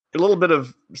little bit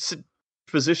of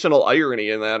positional irony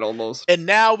in that almost. And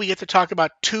now we get to talk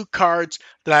about two cards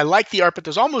that I like the art, but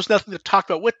there's almost nothing to talk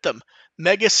about with them: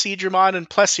 Mega Seadramon and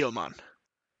Plesiomon.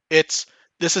 This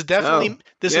is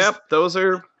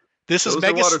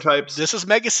Mega water types. This is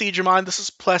Mega Seadramon, this is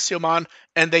Plesiomon,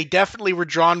 and they definitely were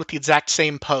drawn with the exact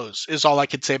same pose, is all I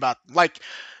could say about them. Here's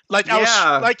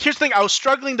the thing, I was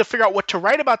struggling to figure out what to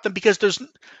write about them because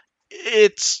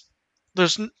it's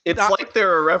like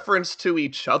they're a reference to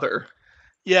each other.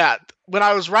 Yeah, when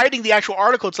I was writing the actual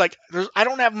article, it's like, I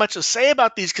don't have much to say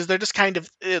about these because they're just kind of,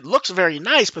 it looks very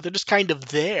nice, but they're just kind of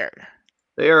there.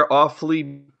 They are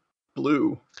awfully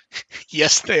blue.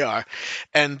 Yes, they are.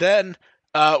 And then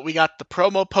we got the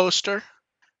promo poster,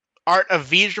 art of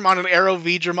Veedramon and Arrow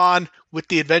Veedramon with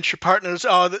the adventure partners.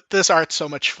 Oh, this art's so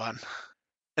much fun.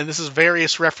 And this is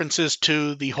various references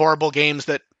to the horrible games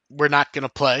that we're not going to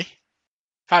play.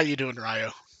 How you doing,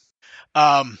 Ryo?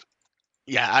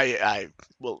 Yeah, I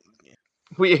will.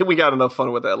 We got enough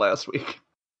fun with that last week.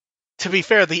 To be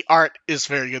fair, the art is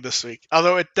very good this week.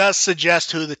 Although it does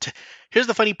suggest who here's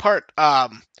the funny part.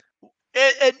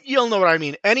 And you'll know what I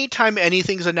mean. Anytime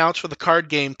anything's announced for the card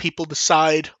game, people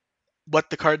decide what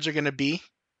the cards are going to be.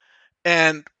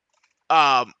 And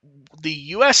the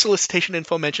U.S. solicitation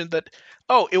info mentioned that,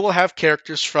 it will have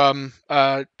characters from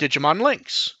Digimon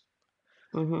Lynx.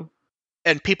 Mm-hmm.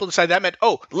 And people decide that meant,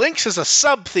 Lynx is a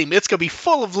sub-theme. It's going to be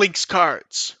full of Lynx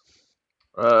cards.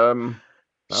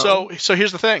 So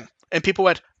here's the thing. And people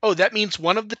went, that means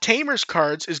one of the Tamers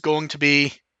cards is going to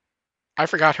be, I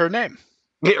forgot her name.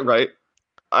 Yeah, right.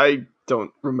 I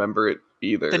don't remember it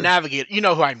either. The Navigator. You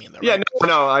know who I mean, though, right? Yeah,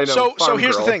 no, I know. So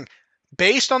here's the thing.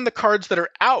 Based on the cards that are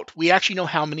out, we actually know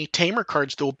how many Tamer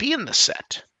cards there will be in the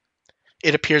set.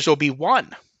 It appears there will be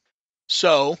one.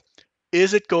 So,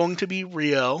 is it going to be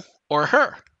Rio or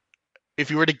her?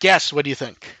 If you were to guess, what do you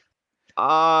think?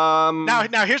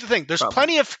 Now here's the thing. There's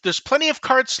plenty of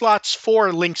card slots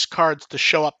for Lynx cards to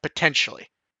show up potentially.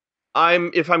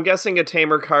 If I'm guessing a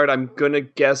Tamer card, I'm gonna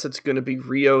guess it's gonna be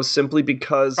Rio simply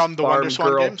because from the Wonder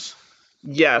Swan games.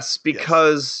 Yes,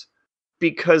 because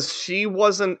she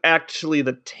wasn't actually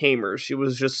the Tamer. She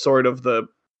was just sort of the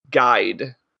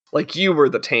guide. Like you were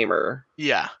the Tamer.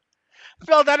 Yeah.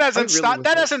 Well, that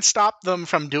hasn't stopped them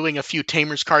from doing a few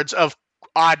Tamers cards of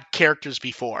odd characters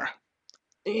before.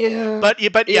 Yeah.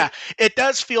 But yeah, it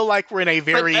does feel like we're in a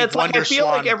very Wonder Swan. I feel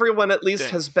like everyone at least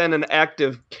has been an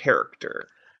active character.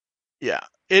 Yeah.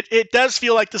 It does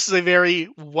feel like this is a very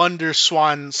Wonder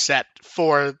Swan set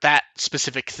for that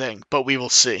specific thing, but we will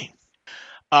see.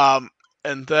 And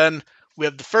then we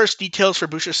have the first details for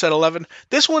Booster Set 11.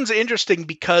 This one's interesting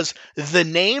because the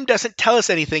name doesn't tell us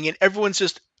anything, and everyone's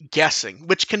just guessing,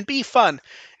 which can be fun.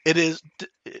 It is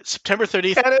September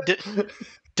 30th,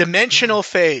 Dimensional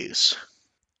Phase.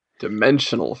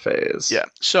 Dimensional Phase. Yeah.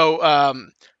 So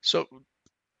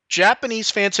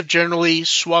Japanese fans have generally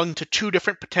swung to two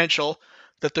different potential.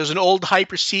 That there's an old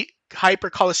Hyper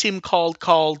Coliseum card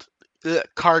called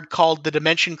the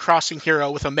Dimension Crossing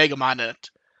Hero with Omegamon in it.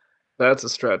 That's a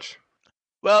stretch.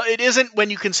 Well, it isn't when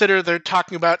you consider they're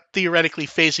talking about theoretically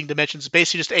phasing dimensions. It's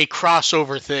basically just a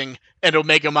crossover thing, and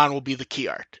Omegamon will be the key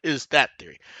art, is that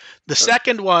theory. The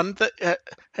second one that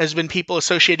has been people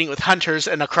associating with Hunters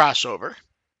and a crossover.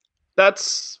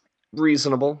 That's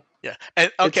reasonable. Yeah.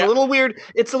 And, okay. It's a little weird.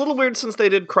 It's a little weird since they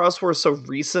did Crossword so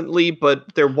recently,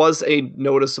 but there was a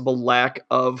noticeable lack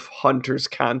of Hunters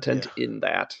content in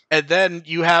that. And then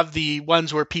you have the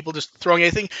ones where people just throwing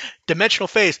anything. Dimensional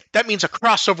phase, that means a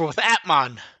crossover with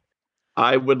Atmon.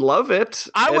 I would love it.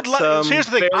 I would love. So here's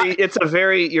the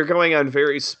thing. You're going on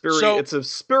very spurious. It's a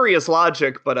spurious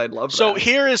logic, but I'd love that. So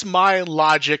here is my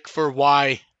logic for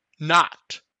why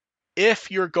not.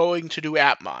 If you're going to do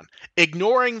Atmon,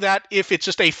 ignoring that if it's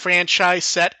just a franchise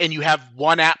set and you have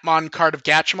one Atmon card of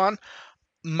Gatchmon,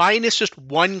 minus just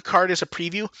one card as a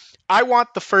preview, I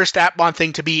want the first Atmon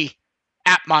thing to be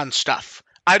Atmon stuff.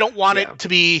 I don't want it to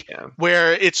be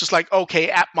where it's just like, okay,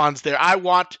 Atmon's there. I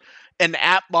want an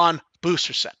Atmon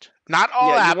booster set. Not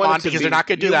all Atmon, because they're not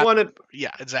going to do that.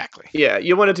 Yeah, exactly. Yeah,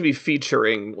 you want it to be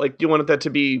featuring. Like, you want that to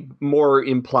be more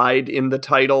implied in the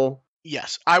title.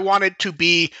 Yes, I want it to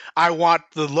be, I want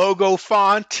the logo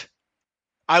font.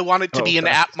 I want it to be an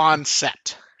Atmon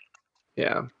set.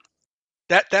 Yeah.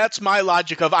 That's my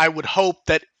logic of I would hope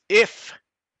that if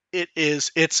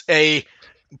it's a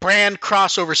brand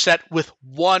crossover set with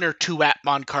one or two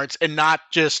Atmon cards and not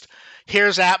just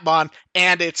here's Atmon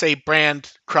and it's a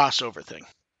brand crossover thing.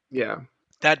 Yeah.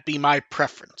 That'd be my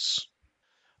preference.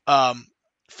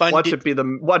 Watch it be the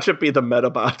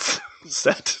Metabots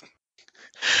set.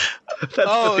 That's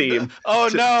the theme.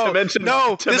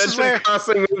 This is where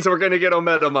crossing means we're going to get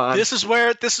Omegamon. This is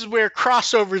where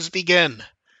crossovers begin.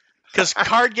 Because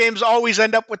card games always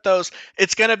end up with those.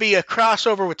 It's going to be a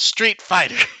crossover with Street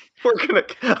Fighter.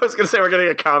 I was going to say we're going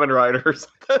to get Kamen Rider or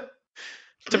something.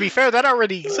 To be fair, that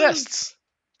already exists.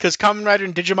 Because Kamen Rider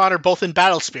and Digimon are both in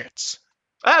Battle Spirits.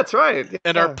 That's right.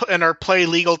 Yeah. And are play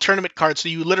legal tournament cards, so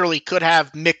you literally could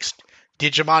have mixed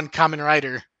Digimon Kamen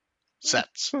Rider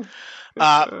sets.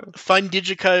 Fun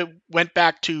Digica went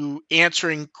back to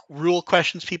answering rule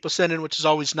questions people send in, which is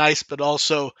always nice, but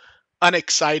also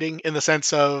unexciting in the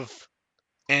sense of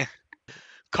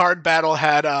Card Battle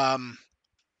had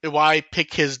Iwai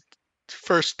pick his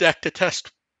first deck to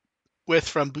test with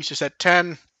from Booster Set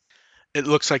 10. It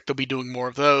looks like they'll be doing more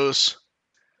of those.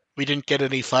 We didn't get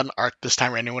any fun art this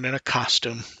time or anyone in a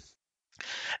costume.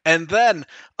 And then,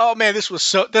 oh man, this was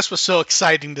so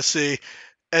exciting to see.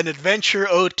 An Adventure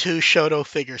 02 Shoto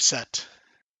figure set.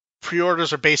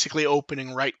 Pre-orders are basically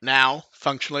opening right now,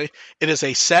 functionally. It is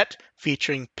a set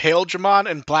featuring Pale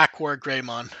Dramon and Black War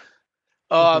Greymon.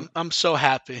 Oh, I'm so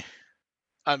happy.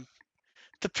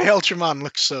 The Pale Dramon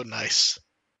looks so nice.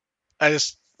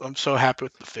 I'm so happy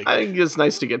with the figure. I think it's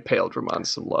nice to get Pale Dramon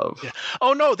some love. Yeah.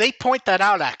 Oh no, they point that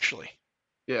out actually.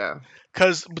 Yeah.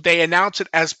 Because they announce it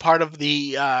as part of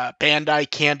the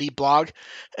Bandai Candy blog,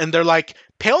 and they're like,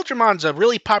 Pale Dramon's a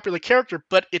really popular character,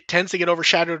 but it tends to get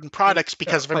overshadowed in products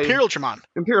because of Imperial Dramon.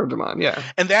 Imperial Dramon, yeah.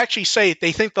 And they actually say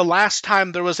they think the last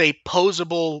time there was a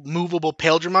posable, movable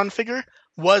Pale Dramon figure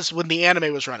was when the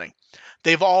anime was running.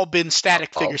 They've all been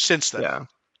static figures since then. Yeah.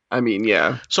 I mean,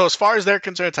 yeah. So as far as they're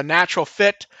concerned, it's a natural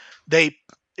fit.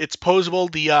 It's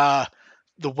posable.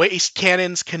 The waist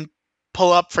cannons can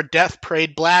pull up for Death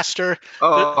Parade Blaster.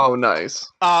 Oh,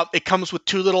 nice. It comes with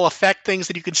two little effect things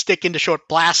that you can stick in to show it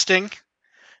blasting.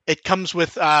 It comes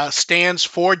with stands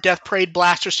for Death Parade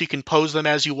Blaster, so you can pose them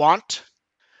as you want.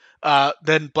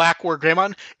 Then Black War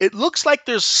Greymon. It looks like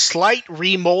there's slight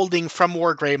remolding from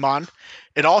War Greymon.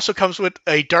 It also comes with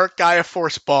a Dark Gaia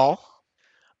Force Ball.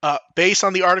 Based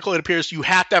on the article, it appears you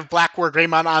have to have Black War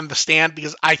Greymon on the stand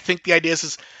because I think the idea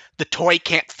is the toy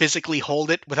can't physically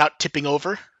hold it without tipping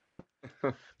over.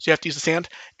 So you have to use the stand.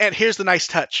 And here's the nice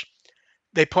touch.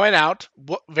 They point out,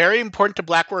 very important to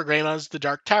Black War Greymon is the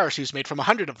Dark Towers. He's made from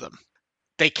 100 of them.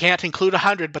 They can't include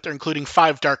 100, but they're including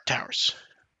 5 Dark Towers.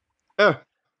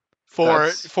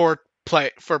 For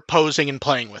posing and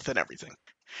playing with and everything.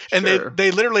 And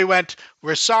they literally went,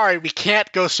 we're sorry, we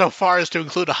can't go so far as to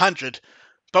include 100,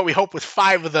 but we hope with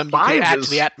 5 of them you can add to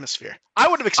the atmosphere. I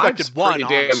would have expected 1,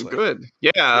 honestly. Damn good.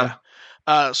 Yeah.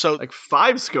 So like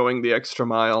 5's going the extra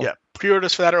mile. Yeah.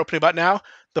 Pre-orders for that are opening about now.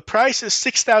 The price is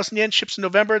 6,000 yen, ships in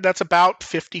November. That's about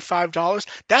 $55.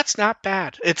 That's not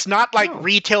bad. It's not like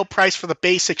retail price for the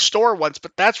basic store ones,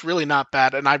 but that's really not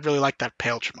bad. And I really like that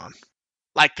Pale Dramon.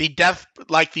 Like the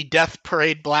Death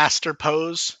Parade Blaster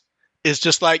pose is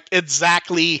just like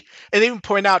exactly. And they even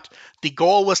point out the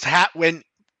goal was to have when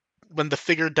the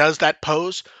figure does that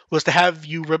pose was to have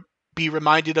you be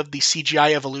reminded of the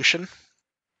CGI evolution.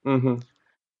 Mm-hmm.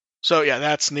 So yeah,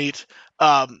 that's neat.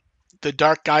 the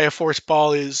Dark Gaia Force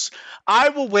ball is. I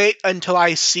will wait until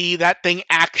I see that thing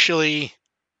actually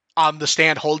on the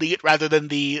stand holding it rather than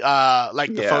the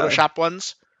Photoshop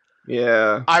ones.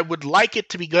 Yeah. I would like it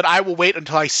to be good. I will wait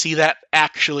until I see that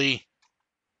actually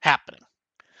happening.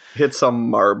 Hit some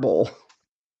marble.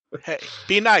 Hey,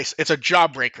 be nice. It's a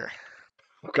jawbreaker.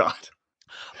 God.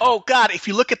 Oh, God, if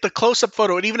you look at the close-up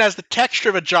photo, it even has the texture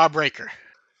of a jawbreaker.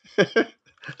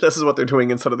 This is what they're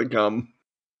doing instead of the gum.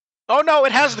 Oh, no,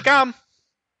 it has the gum.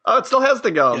 Oh, it still has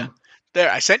the gum. Yeah.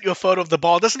 There, I sent you a photo of the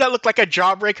ball. Doesn't that look like a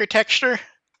jawbreaker texture?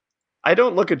 I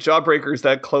don't look at jawbreakers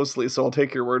that closely, so I'll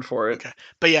take your word for it. Okay.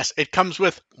 But yes, it comes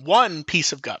with one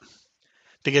piece of gum.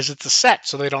 Because it's a set,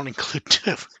 so they don't include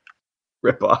two.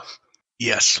 Rip off.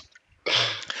 Yes.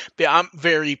 But I'm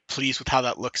very pleased with how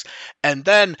that looks. And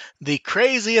then the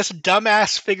craziest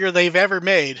dumbass figure they've ever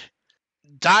made,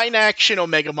 Dynaction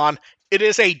Omegamon. It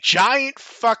is a giant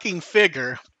fucking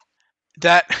figure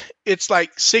that it's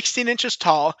like 16 inches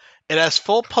tall. It has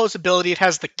full posability. It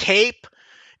has the cape.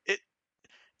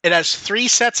 It has 3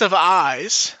 sets of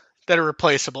eyes that are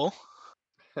replaceable.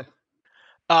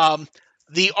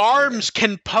 The arms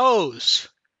can pose.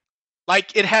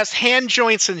 Like, it has hand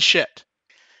joints and shit.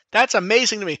 That's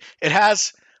amazing to me. It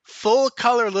has full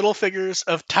color little figures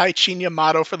of Taichin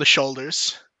Yamato for the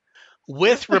shoulders,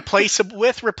 with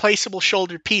replaceable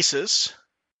shoulder pieces.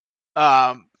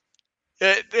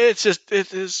 It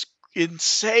is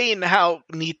insane how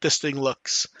neat this thing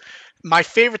looks. My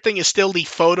favorite thing is still the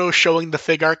photo showing the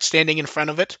fig art standing in front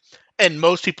of it, and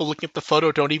most people looking at the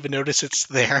photo don't even notice it's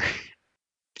there.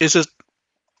 It's just,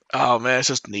 oh man, it's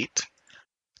just neat.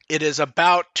 It is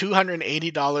about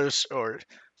 $280 or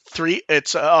 $3.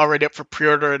 It's already up for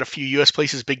pre-order at a few U.S.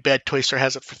 places. Big Bad Toy Store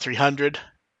has it for $300.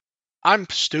 I'm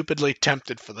stupidly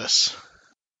tempted for this.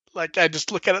 Like, I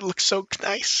just look at it, it looks so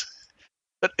nice,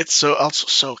 but it's also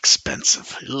so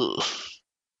expensive. Ugh.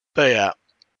 But yeah,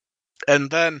 and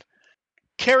then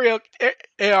karaoke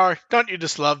AR. Don't you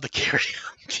just love the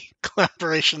karaoke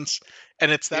collaborations?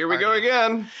 And it's that. Here we go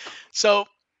again. So,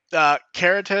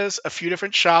 Carrot has a few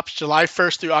different shops, July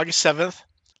 1st through August 7th.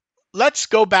 Let's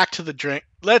go back to the drink.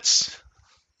 Let's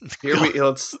jump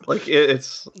to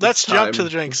the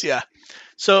drinks. Yeah.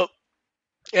 So,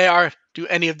 AR, do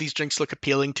any of these drinks look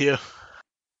appealing to you?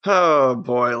 Oh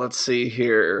boy, let's see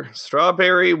here.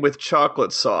 Strawberry with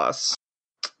chocolate sauce.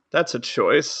 That's a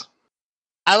choice.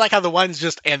 I like how the one's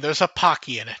just, and there's a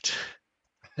Pocky in it.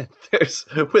 There's,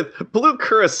 with blue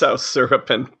curacao syrup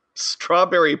and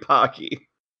strawberry Pocky.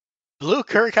 Blue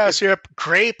curacao syrup,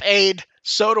 grape-aid,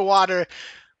 soda water,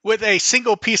 with a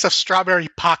single piece of strawberry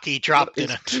Pocky dropped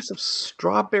in it. A piece of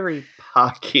strawberry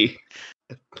Pocky.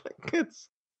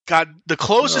 God, the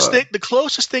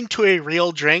closest thing to a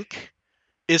real drink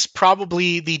is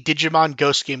probably the Digimon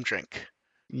Ghost Game drink.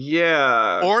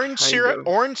 Yeah. Orange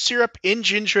syrup in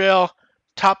ginger ale,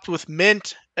 topped with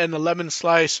mint and a lemon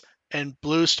slice and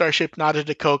blue Starship Nada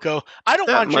de Coco. I don't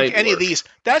want to drink any of these.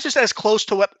 That's just as close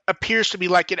to what appears to be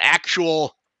like an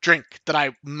actual drink that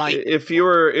I might. If you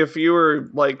were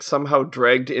like somehow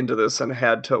dragged into this and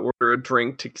had to order a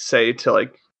drink to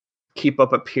like keep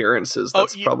up appearances,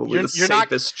 that's probably the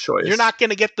safest choice. You're not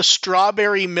going to get the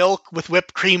strawberry milk with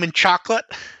whipped cream and chocolate?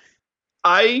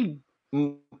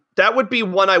 That would be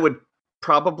one I would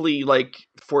probably like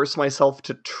force myself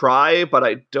to try, but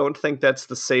I don't think that's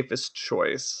the safest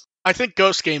choice. I think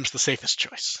Ghost Game's the safest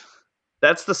choice.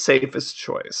 That's the safest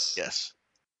choice. Yes.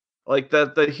 Like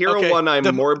the hero one I'm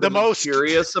morbidly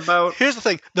curious about. Here's the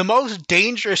thing. The most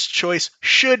dangerous choice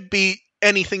should be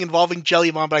anything involving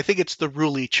Jellymon, but I think it's the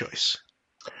Ruli choice.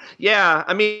 Yeah,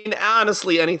 I mean,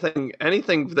 honestly, anything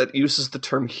that uses the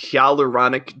term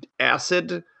hyaluronic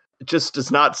acid just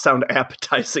does not sound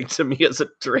appetizing to me as a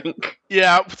drink.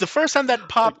 Yeah, the first time that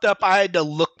popped up, I had to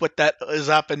look what that is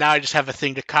up, and now I just have a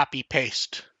thing to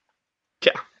copy-paste.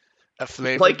 Yeah. A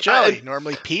flavored jelly,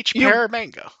 normally peach, pear, or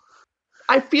mango.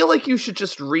 I feel like you should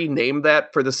just rename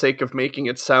that for the sake of making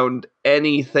it sound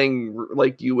anything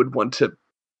like you would want to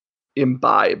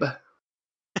imbibe.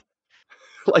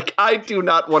 Like, I do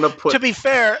not want to put... To be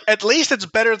fair, at least it's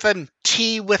better than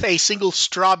tea with a single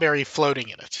strawberry floating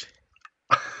in it.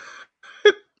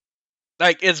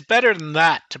 Like, it's better than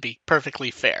that, to be perfectly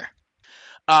fair.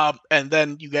 And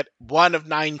then you get 1 of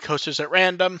 9 coasters at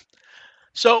random.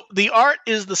 So the art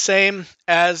is the same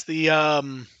as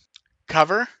the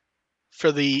cover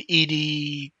for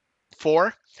the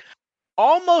ED4.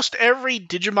 Almost every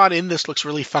Digimon in this looks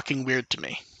really fucking weird to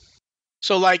me.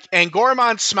 So, like,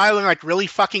 Angoramon's smiling like really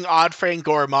fucking odd for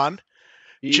Angoramon.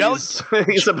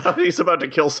 He's about to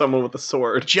kill someone with a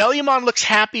sword. Jellymon looks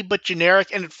happy but generic,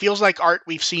 and it feels like art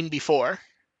we've seen before.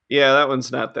 Yeah, that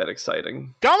one's not that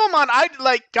exciting.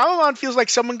 Gamamon feels like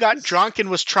someone got drunk and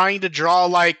was trying to draw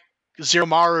like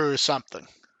Zeromaru or something.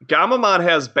 Gamamon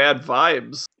has bad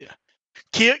vibes. Yeah.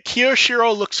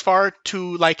 Kiyoshiro looks far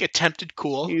too like attempted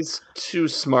cool. He's too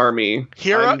smarmy.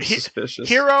 I'm suspicious.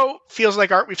 Hiro feels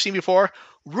like art we've seen before.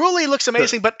 Ruli looks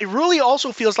amazing, but Ruli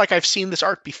also feels like I've seen this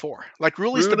art before. Like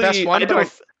Ruli's the best one.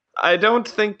 I don't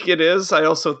think it is. I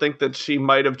also think that she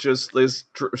might have just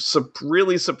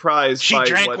really surprised. She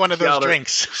drank one of those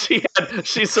drinks.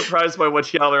 She's surprised by what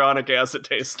hyaluronic acid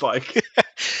tastes like.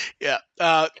 Yeah,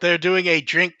 they're doing a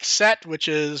drink set, which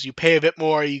is you pay a bit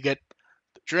more, you get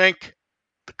the drink,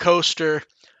 the coaster,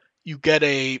 you get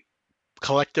a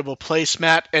collectible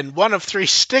placemat, and one of 3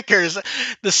 stickers.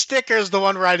 The sticker's the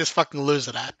one where I just fucking lose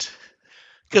it at.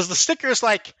 Because the sticker's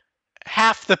like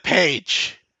half the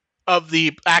page of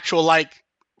the actual, like,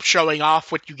 showing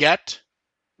off what you get.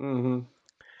 Mm-hmm.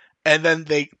 And then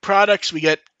the products, we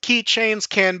get keychains,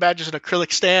 can badges, and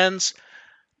acrylic stands.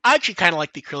 I actually kind of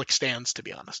like the acrylic stands, to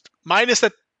be honest. Minus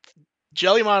that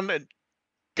Jellymon and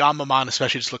Gamamon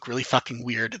especially just look really fucking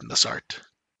weird in this art.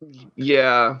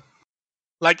 Yeah.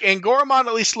 Like, Angoramon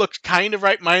at least looks kind of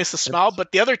right, minus the smile,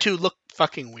 but the other 2 look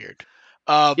fucking weird.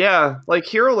 Yeah, like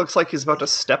Hiro looks like he's about to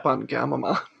step on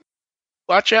Gamamon.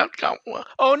 Watch out.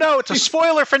 Oh no, it's a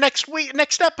spoiler for next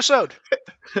episode.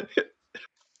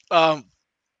 But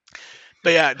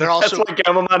yeah, they're also... That's why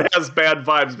Gamamon has bad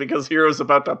vibes, because Hiro's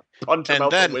about to punch him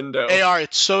out the window. AR,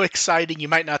 it's so exciting, you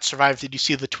might not survive. Did you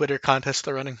see the Twitter contest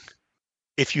they're running?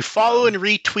 If you follow and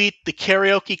retweet the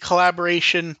karaoke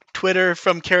collaboration Twitter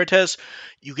from Carates,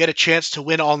 you get a chance to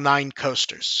win all 9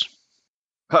 coasters.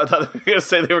 I thought they were going to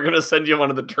say they were going to send you one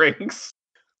of the drinks.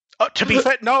 To be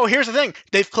fair, no, here's the thing.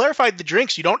 They've clarified the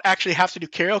drinks. You don't actually have to do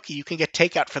karaoke. You can get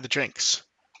takeout for the drinks.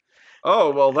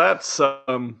 Oh, well, that's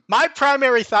my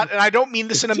primary thought, and I don't mean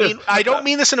this in a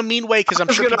mean way, because I'm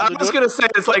sure I was going to say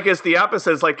it's the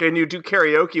opposite. It's like, can you do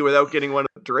karaoke without getting one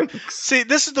of the drinks? See,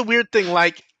 this is the weird thing.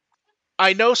 Like,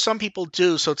 I know some people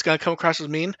do, so it's going to come across as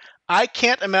mean. I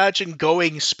can't imagine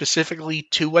going specifically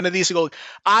to one of these and going,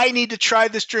 I need to try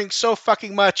this drink so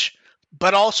fucking much,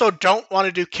 but also don't want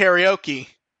to do karaoke,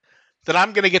 that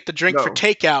I'm going to get the drink for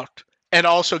takeout and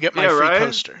also get my free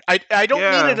coaster. I don't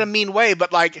mean it in a mean way,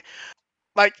 but like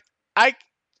I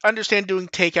understand doing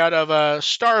takeout of a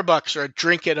Starbucks or a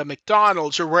drink at a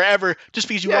McDonald's or wherever just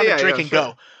because you want to drink and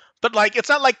go. But like, it's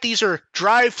not like these are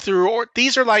drive-through, or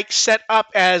these are like set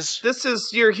up as...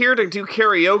 You're here to do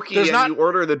karaoke you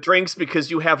order the drinks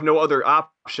because you have no other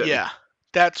option. Yeah,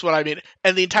 that's what I mean.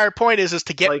 And the entire point is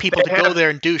to get people to go there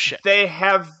and do shit. They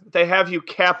have you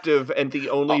captive, and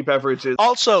the only beverage is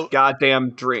also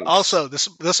goddamn drinks. Also,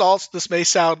 this may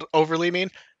sound overly mean.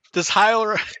 Does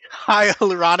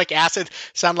hyaluronic acid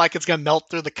sound like it's going to melt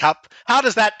through the cup? How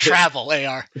does that travel,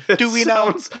 AR? Do we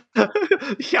know?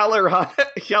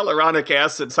 Hyaluronic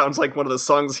acid sounds like one of the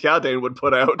songs Hyadane would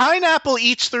put out. Pineapple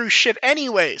eats through shit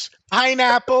anyways.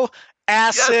 Pineapple,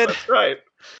 acid. Yes, that's right.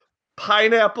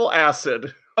 Pineapple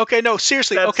acid. Okay, no,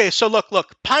 seriously. Okay, so look.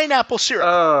 Pineapple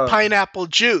syrup, pineapple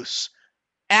juice,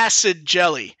 acid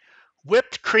jelly,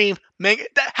 whipped cream.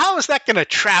 How is that going to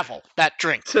travel, that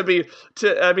drink? To be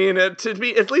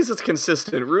at least it's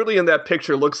consistent. Rudy in that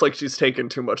picture looks like she's taken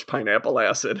too much pineapple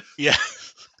acid. Yeah.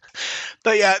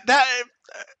 But yeah,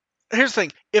 here's the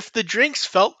thing. If the drinks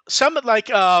felt somewhat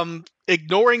like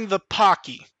ignoring the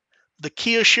Pocky, the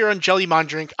Kiyoshiro and Jellymon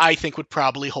drink, I think would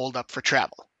probably hold up for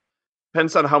travel.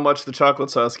 Depends on how much the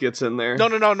chocolate sauce gets in there. No.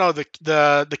 The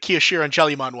Kiyoshiro and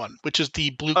Jellymon one, which is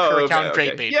the blue Curacao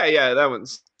grape bait. Yeah, that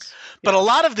one's... But a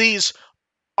lot of these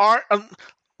are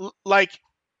like,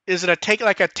 is it a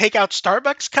takeout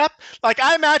Starbucks cup? Like,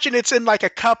 I imagine it's in like a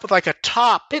cup with like a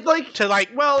top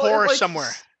pour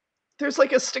somewhere. There's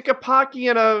like a stick of Pocky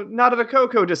and a Nata de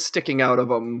Coco just sticking out of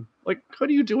them. Like, what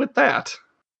do you do with that?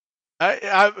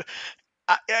 The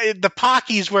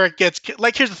Pocky's where it gets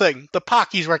like. Here's the thing: the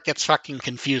Pocky's where it gets fucking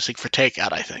confusing for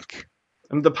takeout, I think.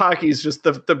 And the Pocky's just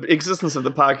the existence of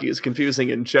the Pocky is confusing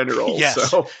in general.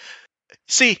 Yes. So.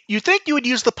 See, you think you would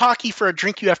use the Pocky for a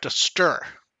drink you have to stir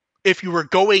if you were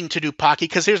going to do Pocky,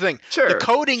 because here's the thing. The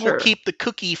coating will keep the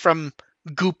cookie from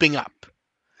gooping up.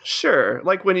 Sure.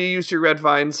 Like when you use your red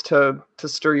vines to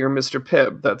stir your Mr.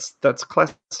 Pibb. That's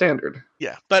class standard.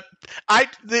 Yeah, but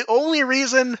the only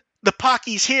reason the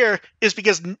Pocky's here is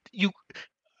because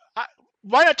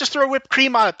why not just throw whipped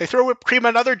cream on it? They throw whipped cream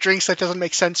on other drinks that doesn't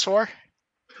make sense for.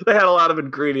 They had a lot of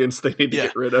ingredients they need to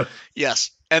get rid of.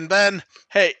 Yes. And then,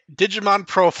 hey, Digimon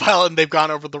profile, and they've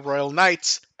gone over the Royal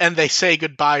Knights, and they say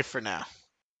goodbye for now.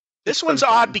 This one's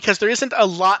odd because there isn't a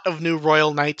lot of new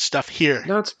Royal Knight stuff here.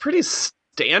 No, it's pretty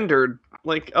standard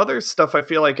like other stuff, I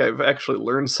feel like I've actually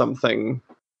learned something.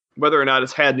 Whether or not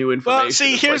it's had new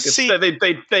information. Well,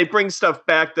 they bring stuff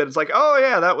back that it's like, oh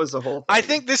yeah, that was the whole thing. I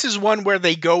think this is one where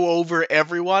they go over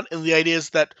everyone, and the idea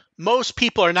is that most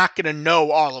people are not going to know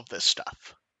all of this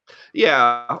stuff.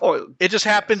 Yeah. It just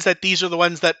happens that these are the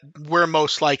ones that we're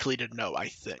most likely to know, I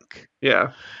think.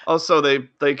 Yeah. Also,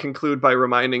 they conclude by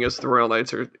reminding us the Royal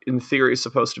Knights are, in theory,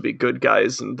 supposed to be good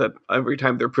guys, and that every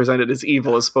time they're presented as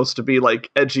evil is supposed to be, like,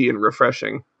 edgy and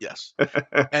refreshing. Yes.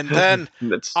 And then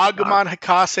Agumon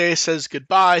Hakase says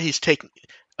goodbye. He's taking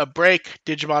a break.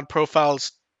 Digimon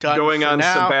Profile's done going on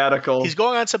now. sabbatical. He's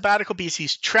going on sabbatical because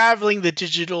he's traveling the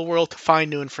digital world to find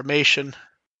new information.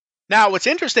 Now, what's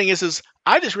interesting is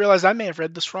I just realized I may have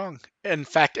read this wrong. In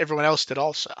fact, everyone else did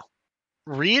also.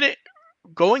 Read it.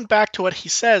 Going back to what he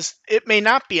says, it may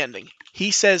not be ending.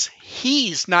 He says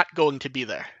he's not going to be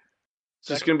there. It's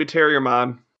just going to be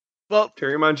Terriermon. Well,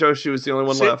 Terriermon Joshu is the only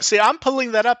one left. See, I'm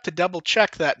pulling that up to double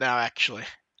check that now, actually.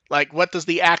 Like, what does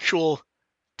the actual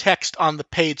text on the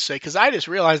page say? Because I just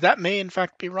realized that may, in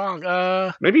fact, be wrong.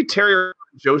 Maybe Terriermon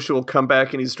Joshu will come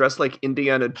back and he's dressed like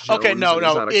Indiana Jones. Okay,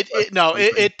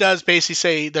 it does basically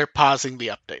say they're pausing the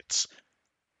updates.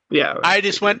 Yeah. I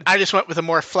just went with a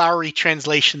more flowery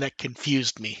translation that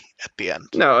confused me at the end.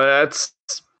 No, that's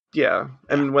yeah.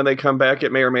 And when they come back,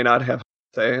 it may or may not have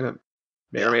or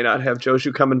may not have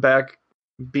Joshu coming back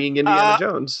being Indiana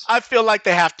Jones. I feel like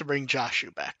they have to bring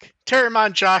Joshu back.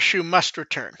 Terriermon Joshu must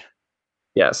return.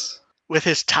 Yes. With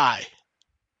his tie.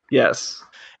 Yes.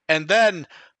 And then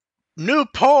new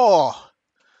poll.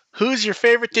 Who's your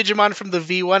favorite Digimon from the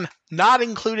V1? Not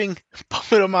including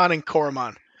Potamon and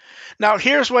Koromon. Now,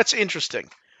 here's what's interesting.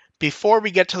 Before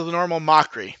we get to the normal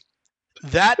mockery,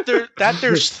 that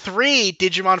there's 3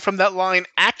 Digimon from that line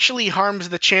actually harms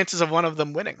the chances of one of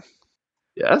them winning.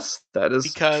 Yes, that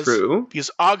is true.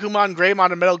 Because Agumon,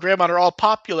 Greymon, and Metal Greymon are all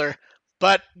popular,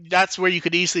 but that's where you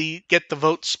could easily get the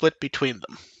vote split between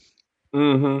them.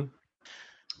 Mm-hmm.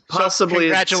 Possibly. So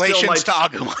congratulations to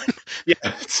Agumon. Yeah,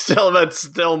 that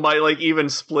still might, like, even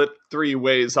split 3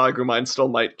 ways. Agumon still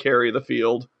might carry the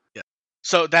field. Yeah.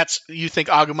 So you think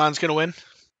Agumon's going to win?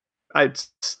 I'd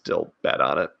still bet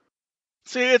on it.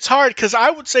 See, it's hard because I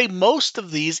would say most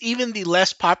of these, even the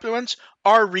less popular ones,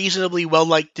 are reasonably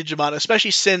well-liked Digimon,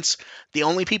 especially since the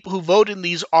only people who vote in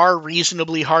these are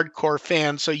reasonably hardcore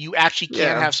fans, so you actually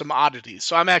can have some oddities.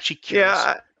 So I'm actually curious.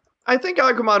 Yeah, I think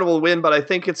Agumon will win, but I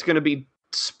think it's going to be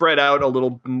spread out a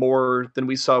little more than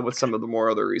we saw with some of the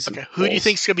more other recent polls. Who do you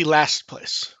think is going to be last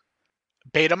place?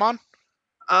 Betamon?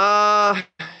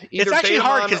 It's actually Betamon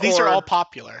hard because these are all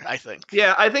popular, I think.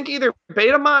 Yeah, I think either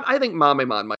Betamon, I think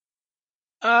Mamemon might.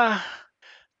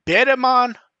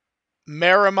 Betamon,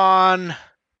 Meramon,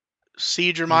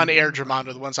 Seadramon, Airdramon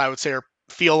are the ones I would say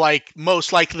feel like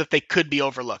most likely that they could be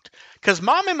overlooked. Because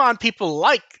Mamemon people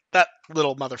like that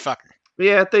little motherfucker.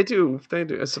 Yeah, they do.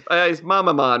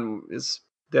 Mamemon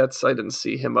I didn't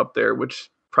see him up there,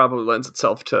 which probably lends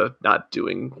itself to not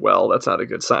doing well. That's not a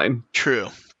good sign. True.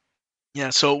 Yeah,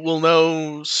 so we'll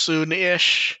know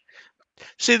soon-ish.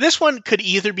 See, this one could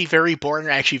either be very boring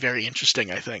or actually very interesting,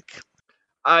 I think.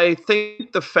 I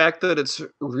think the fact that it's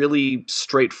really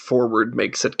straightforward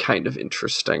makes it kind of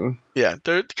interesting. Yeah,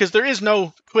 because there is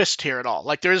no twist here at all.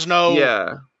 Like, there is no...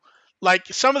 Yeah. Like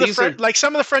some of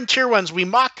the Frontier ones we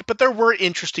mocked, but there were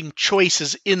interesting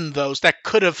choices in those that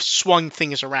could have swung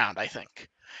things around, I think.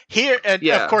 Here, and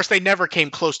of course, they never came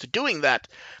close to doing that.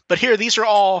 But here, these are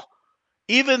all,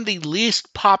 even the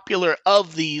least popular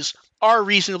of these are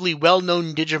reasonably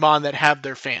well-known Digimon that have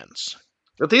their fans.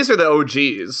 But these are the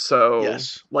OGs, so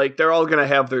yes. Like they're all going to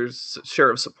have their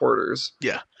share of supporters.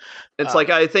 Yeah, it's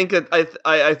like I think that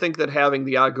I think that having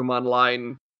the Agumon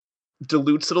line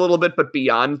dilutes it a little bit, but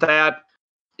beyond that,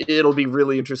 it'll be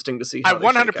really interesting to see how I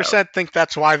 100% think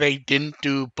that's why they didn't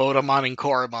do Botamon and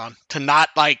Koromon, to not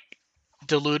like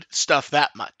dilute stuff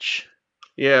that much.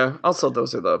 Yeah, also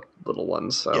those are the little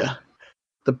ones, so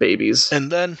the babies.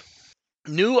 And then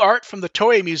new art from the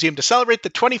Toei Museum to celebrate the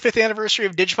 25th anniversary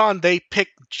of Digimon. They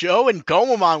picked Joe and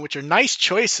Gomamon, which are nice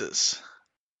choices.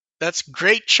 That's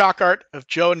great chalk art of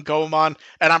Joe and Gomamon,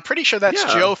 and I'm pretty sure that's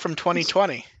Joe from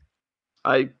 2020.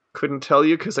 I couldn't tell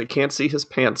you because I can't see his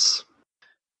pants.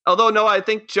 Although no, I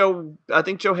think Joe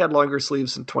had longer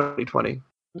sleeves in 2020.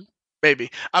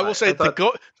 Maybe. I will say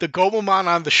the Gomamon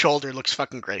on the shoulder looks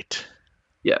fucking great.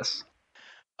 Yes.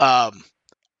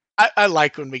 I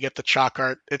like when we get the chalk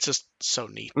art. It's just so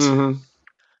neat.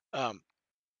 Mm-hmm.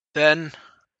 Then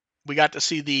we got to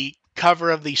see the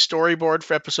cover of the storyboard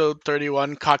for episode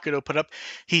 31 Kakudo put up.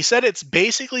 He said it's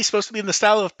basically supposed to be in the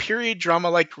style of period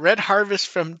drama like Red Harvest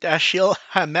from Dashiell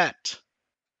Hammett.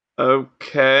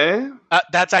 Okay.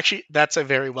 That's a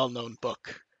very well-known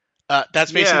book.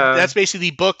 That's basically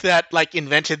the book that like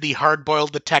invented the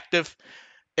hard-boiled detective.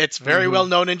 It's very well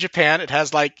known in Japan. It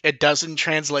has like a dozen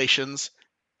translations.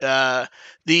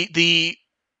 The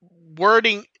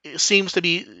wording seems to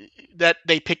be that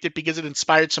they picked it because it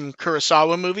inspired some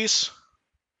Kurosawa movies.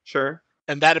 Sure.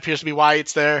 And that appears to be why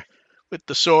it's there with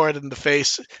the sword and the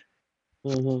face.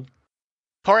 Mm-hmm.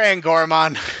 Poor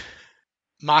Angormon.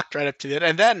 Mocked right up to it.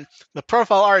 And then the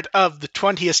profile art of the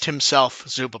 20th himself,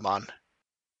 Zubamon.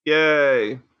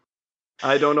 Yay.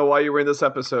 I don't know why you were in this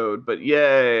episode, but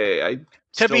yay.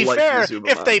 To be fair,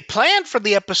 if they planned for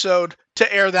the episode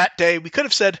to air that day, we could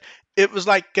have said it was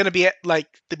like going to be at, like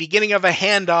the beginning of a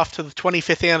handoff to the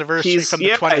 25th anniversary from the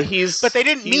 20th. But they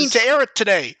didn't mean to air it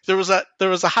today. There was a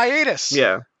hiatus.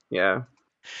 Yeah.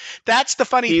 That's the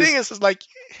funny thing is like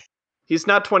he's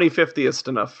not 25th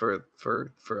enough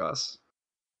for us.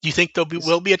 Do you think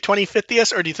will be a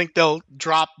 25th, or do you think they'll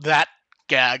drop that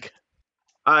gag?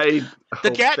 The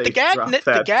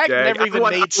gag never even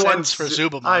made sense for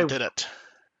Zubamon, did it?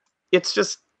 It's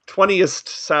just 20th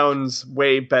sounds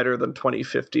way better than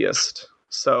 25th.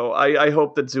 So I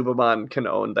hope that Zubamon can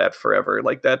own that forever.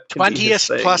 Like that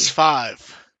 20th plus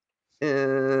 5.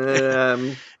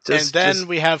 And then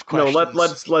we have questions. No,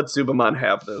 let Zubamon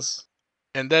have this.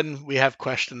 And then we have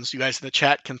questions. You guys in the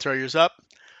chat can throw yours up.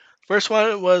 First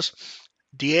one was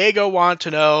Diego wanted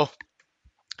to know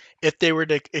if they were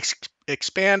to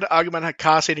expand Agumon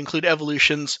Hakase to include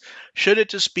evolutions, should it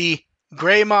just be the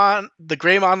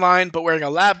Greymon line but wearing a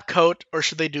lab coat, or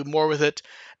should they do more with it?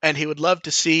 And he would love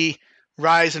to see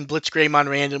Rise and Blitz Greymon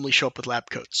randomly show up with lab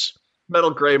coats.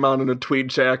 Metal Greymon in a tweed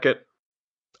jacket.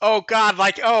 Oh God,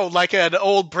 like an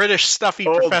old British stuffy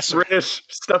professor.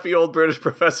 Stuffy old British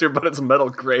professor, but it's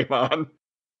Metal Greymon.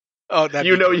 Oh,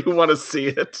 you want to see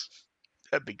it.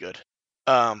 That'd be good.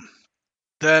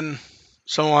 Then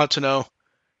someone wanted to know,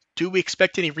 do we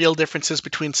expect any real differences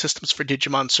between systems for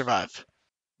Digimon Survive?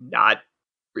 Not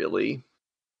really.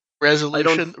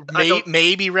 Resolution,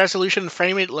 maybe resolution and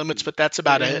frame rate limits, but that's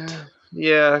about it.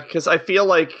 Yeah, because I feel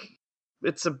like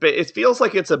it feels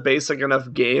like it's a basic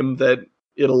enough game that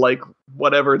it'll like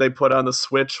whatever they put on the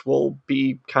Switch will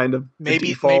be kind of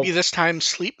maybe this time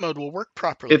sleep mode will work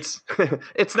properly.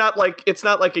 It's not like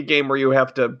a game where you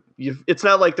have to. It's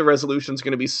not like the resolution's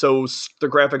going to be the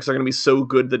graphics are going to be so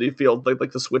good that it feels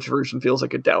like the Switch version feels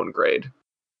like a downgrade.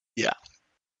 Yeah.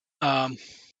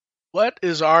 What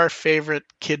is our favorite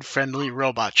kid-friendly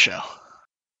robot show?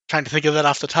 Trying to think of that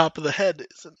off the top of the head.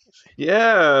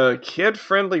 Yeah,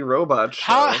 kid-friendly robot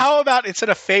show. How about instead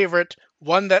of favorite,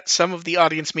 one that some of the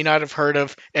audience may not have heard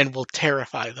of and will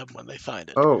terrify them when they find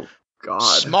it? Oh, God.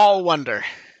 Small Wonder.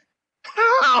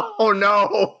 Oh,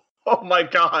 no. Oh, my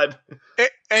God.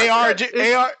 AR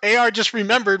just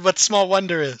remembered what Small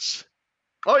Wonder is.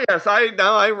 Oh, yes.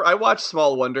 I watched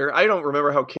Small Wonder. I don't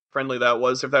remember how kid-friendly that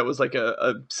was, if that was like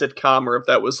a sitcom or if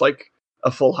that was like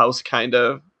a Full House kind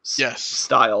of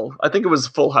style. I think it was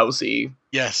Full House-y.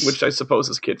 Yes. Which I suppose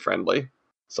is kid-friendly.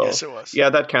 So, yes, it was. Yeah,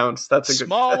 that counts. That's a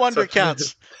Small Wonder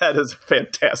counts. That is a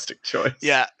fantastic choice.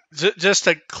 Yeah. Just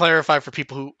to clarify for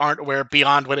people who aren't aware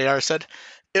beyond what AR said,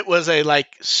 it was a like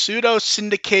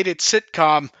pseudo-syndicated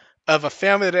sitcom of a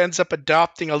family that ends up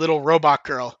adopting a little robot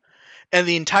girl. And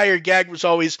the entire gag was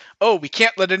always, oh, we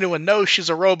can't let anyone know she's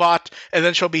a robot, and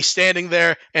then she'll be standing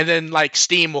there, and then like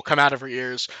steam will come out of her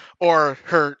ears, or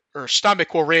her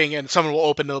stomach will ring, and someone will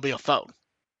open, and there'll be a phone.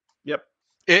 Yep.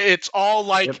 It's all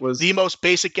like the most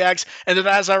basic gags. And then,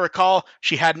 as I recall,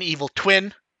 she had an evil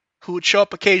twin who would show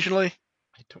up occasionally.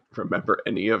 I don't remember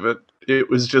any of it. It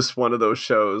was just one of those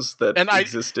shows that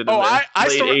existed in the late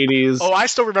 80s. Oh, I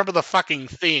still remember the fucking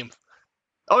theme.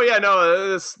 Oh yeah,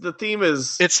 no, the theme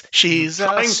is... She's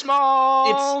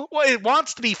small... Well, it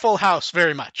wants to be Full House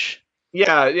very much.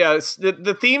 Yeah.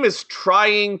 The theme is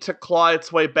trying to claw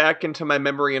its way back into my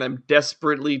memory, and I'm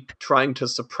desperately trying to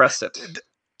suppress it.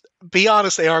 Be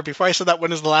honest, AR, before I said that,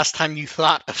 when is the last time you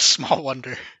thought of Small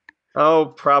Wonder? Oh,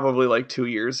 probably like 2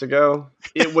 years ago.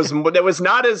 It was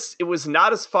not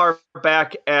as far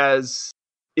back as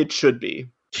it should be.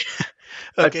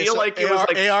 Okay, I feel like it was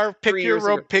like AR,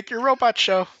 pick your robot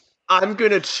show. I'm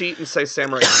gonna cheat and say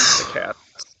Samurai Pizza Cat.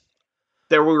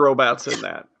 There were robots in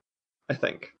that, I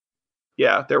think.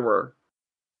 Yeah, there were.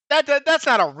 That's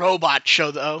not a robot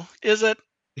show, though, is it?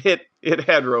 It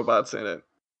had robots in it.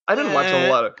 I didn't watch a whole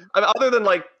lot of... other than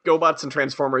like GoBots and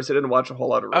Transformers, I didn't watch a whole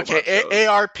lot of robot shows. Okay,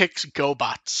 AR picks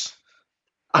GoBots.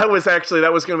 That was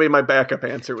going to be my backup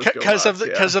answer. Because of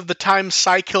the time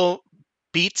Cykill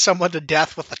beat someone to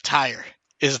death with a tire.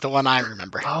 is the one I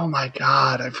remember. Oh my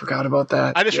god, I forgot about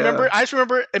that. I just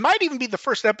remember it might even be the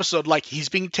first episode, like he's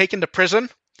being taken to prison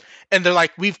and they're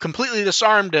like, we've completely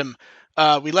disarmed him.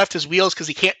 We left his wheels because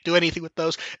he can't do anything with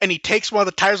those, and he takes one of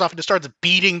the tires off and just starts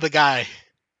beating the guy.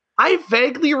 I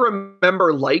vaguely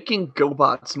remember liking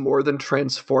GoBots more than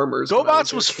Transformers.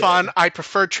 GoBots was fun. I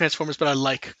preferred Transformers, but I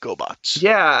like GoBots.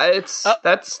 Yeah,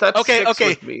 that's okay.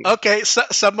 With me. Okay. So,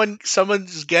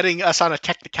 someone's getting us on a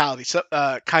technicality. So,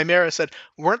 Chimera said,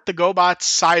 "Weren't the GoBots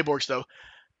cyborgs though?"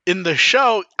 In the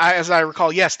show, as I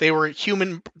recall, yes, they were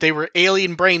human. They were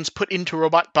alien brains put into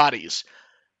robot bodies.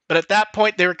 But at that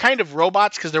point, they were kind of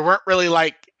robots because there weren't really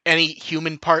like any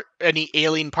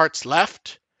alien parts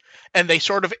left. And they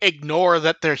sort of ignore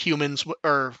that they're humans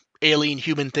or alien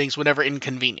human things whenever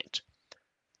inconvenient.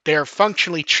 They are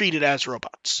functionally treated as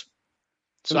robots.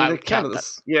 So I would count that.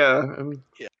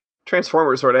 Yeah,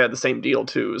 Transformers sort of had the same deal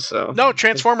too. So no,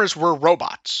 Transformers were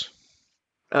robots.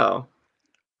 Oh,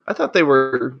 I thought they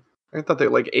were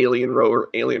like alien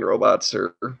robots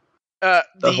or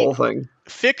the whole thing.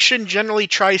 Fiction generally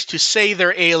tries to say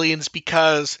they're aliens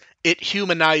because it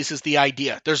humanizes the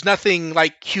idea. There's nothing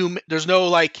like there's no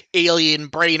like alien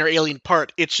brain or alien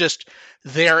part. It's just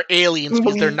they're aliens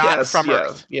because they're not from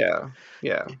Earth. Yeah.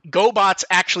 GoBots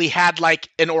actually had like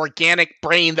an organic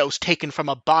brain that was taken from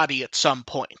a body at some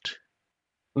point.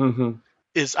 Mm-hmm.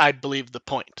 Is I believe the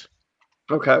point.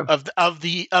 Okay. Of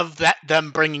them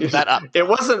bringing that up. It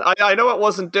wasn't. I know it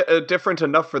wasn't different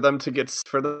enough for them to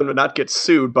not get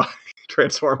sued by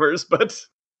Transformers, but.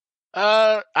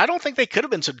 I don't think they could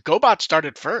have been. So GoBot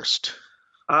started first.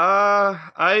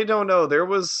 I don't know. There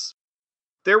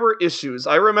were issues.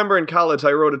 I remember in college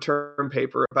I wrote a term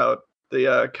paper about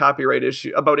the copyright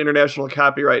issue, about international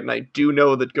copyright, and I do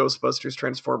know that Ghostbusters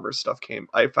Transformers stuff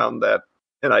I found that,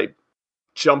 and I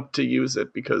jumped to use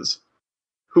it because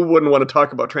who wouldn't want to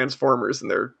talk about Transformers in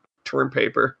their term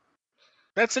paper?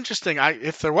 That's interesting.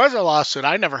 If there was a lawsuit,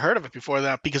 I never heard of it before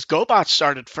that because GoBot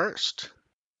started first.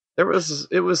 It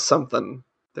was something.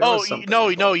 No,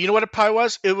 you know what it probably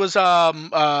was? It was the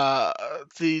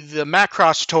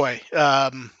Macross toy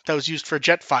that was used for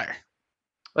Jetfire.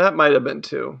 That might have been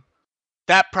too.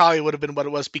 That probably would have been what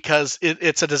it was because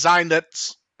it's a design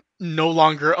that's no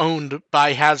longer owned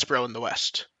by Hasbro in the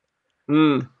West.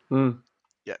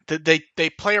 Yeah, they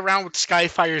play around with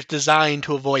Skyfire's design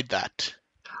to avoid that.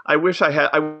 I wish I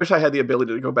had the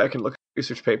ability to go back and look at the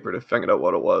research paper to find out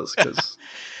what it was because.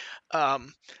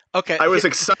 Okay. I was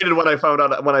excited when I found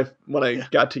out when I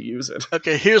got to use it.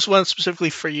 Okay, here's one specifically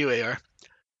for you, AR.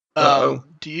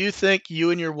 Do you think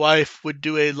you and your wife would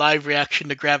do a live reaction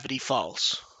to Gravity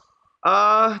Falls?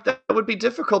 That would be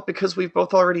difficult because we've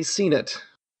both already seen it.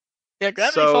 Yeah,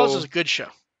 Gravity Falls is a good show.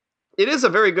 It is a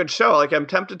very good show. Like I'm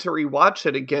tempted to rewatch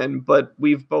it again, but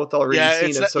we've both already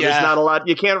seen it, so there's not a lot.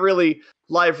 You can't really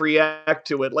live react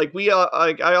to it. Like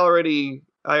I already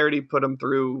put him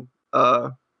through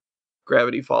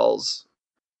Gravity Falls.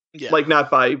 Yeah. Like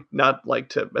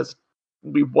as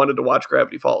we wanted to watch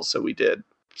Gravity Falls, so we did.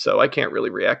 So I can't really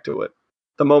react to it.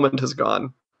 The moment has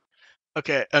gone.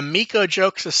 Okay, Amico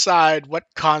jokes aside, what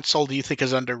console do you think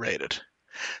is underrated?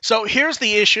 So here's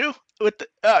the issue with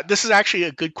this is actually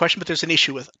a good question, but there's an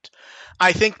issue with it.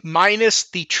 I think minus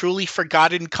the truly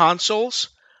forgotten consoles,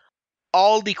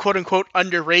 all the quote-unquote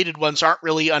underrated ones aren't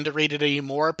really underrated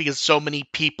anymore because so many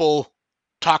people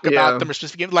talk about them or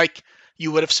specific games. Like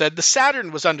you would have said the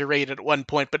Saturn was underrated at one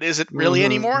point, but is it really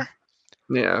anymore?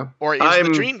 Yeah. Or is the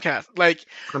Dreamcast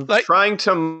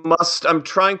I'm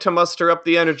trying to muster up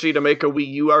the energy to make a Wii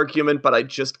U argument, but I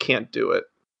just can't do it.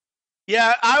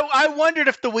 Yeah, I wondered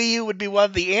if the Wii U would be one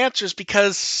of the answers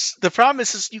because the problem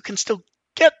is you can still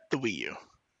get the Wii U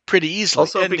pretty easily.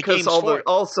 Also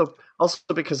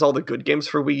because all the good games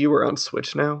for Wii U are on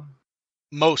Switch now.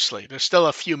 Mostly. There's still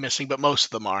a few missing, but most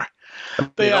of them are. All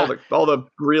the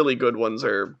really good ones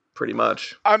are pretty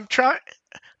much. I'm trying.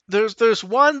 There's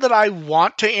one that I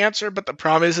want to answer, but the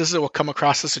problem is it will come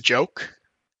across as a joke.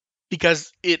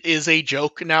 Because it is a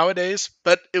joke nowadays,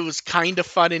 but it was kind of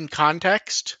fun in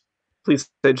context. Please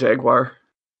say Jaguar.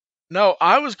 No,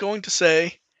 I was going to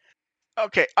say...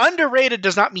 Okay, underrated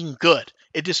does not mean good.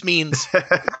 It just means...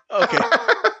 Okay.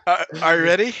 Are you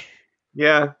ready?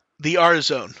 Yeah. The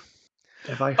R-Zone.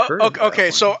 Have I heard of that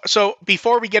Okay, one? so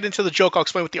before we get into the joke, I'll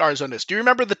explain what the R-Zone is. Do you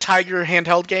remember the Tiger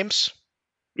handheld games?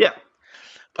 Yeah.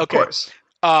 Okay. Of course.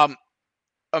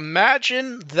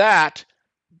 Imagine that,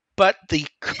 but the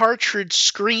cartridge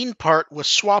screen part was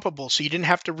swappable, so you didn't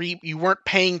have to you weren't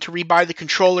paying to rebuy the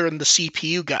controller and the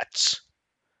CPU guts.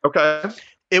 Okay.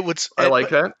 It would. I like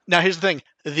that. Now here's the thing: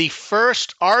 the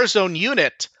first R-Zone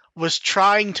unit was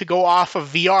trying to go off of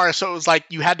VR, so it was like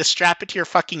you had to strap it to your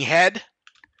fucking head.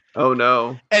 Oh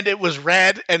no! And it was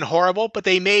red and horrible, but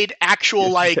they made actual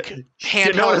like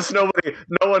handheld.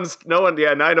 Notice no one.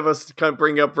 Yeah, 9 of us can't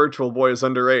bring up Virtual Boy as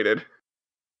underrated.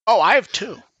 Oh, I have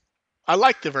 2. I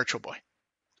like the Virtual Boy.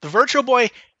 The Virtual Boy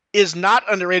is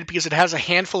not underrated because it has a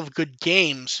handful of good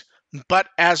games, but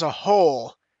as a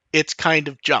whole, it's kind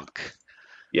of junk.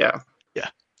 Yeah.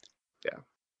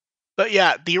 But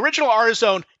yeah, the original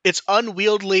R-Zone, it's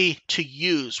unwieldy to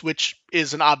use, which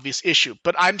is an obvious issue.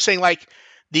 But I'm saying like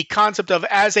the concept of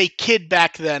as a kid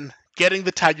back then, getting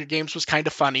the Tiger games was kind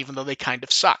of fun, even though they kind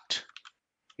of sucked.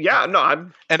 Yeah, no,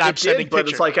 I'm sending pictures. But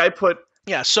it's like I put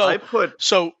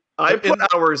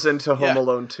hours into Home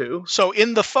Alone 2. So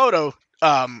in the photo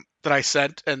that I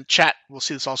sent, and chat will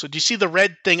see this also. Do you see the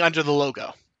red thing under the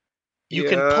logo? You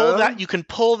can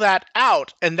pull that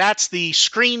out, and that's the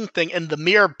screen thing, and the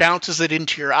mirror bounces it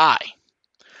into your eye.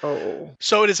 Oh.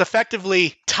 So it is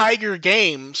effectively Tiger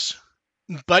games,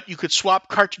 but you could swap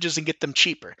cartridges and get them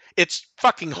cheaper. It's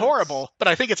fucking horrible, but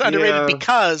I think it's underrated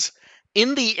because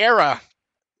in the era,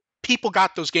 people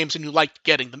got those games and you liked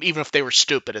getting them, even if they were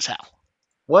stupid as hell.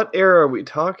 What era are we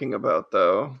talking about,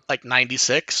 though? Like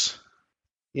 96?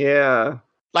 Yeah.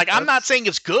 Like, I'm not saying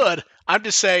it's good. I'm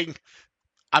just saying...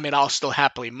 I mean, I'll still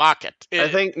happily mock it. I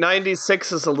think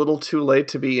 96 is a little too late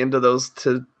to be into those,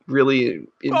 to really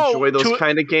enjoy those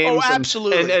kind of games. Oh,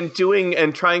 absolutely.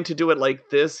 And trying to do it like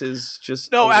this is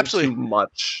just absolutely too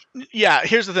much. Yeah,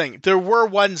 here's the thing. There were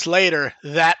ones later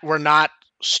that were not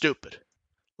stupid.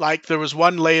 Like, there was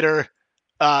one later,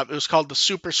 it was called the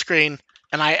Super Screen,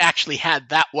 and I actually had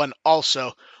that one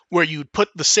also, where you'd put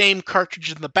the same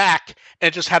cartridge in the back, and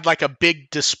it just had like a big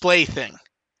display thing.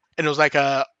 And it was like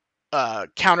a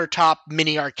countertop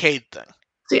mini arcade thing.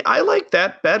 See, I like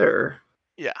that better.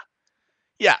 Yeah.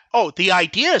 Oh, the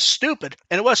idea is stupid,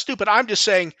 and it was stupid. I'm just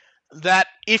saying that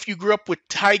if you grew up with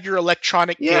Tiger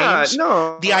Electronic games,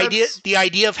 the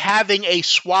idea of having a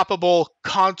swappable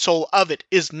console of it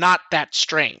is not that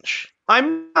strange.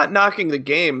 I'm not knocking the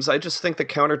games. I just think the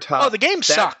countertop. Oh, the games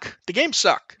suck. The games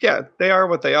suck. Yeah, they are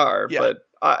what they are. Yeah.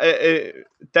 But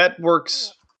that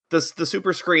works. The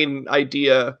Super Screen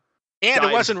idea. And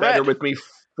it wasn't red with me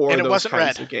for those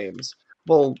kinds of games.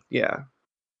 Well, yeah.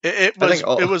 It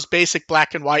was basic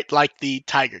black and white like the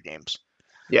Tiger games.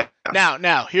 Yeah.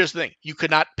 Now, here's the thing. You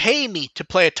could not pay me to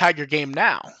play a Tiger game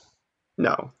now.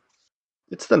 No.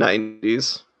 It's the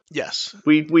 90s. Yes.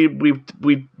 We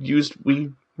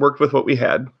worked with what we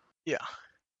had. Yeah.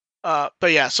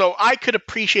 But yeah, so I could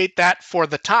appreciate that for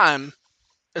the time,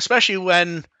 especially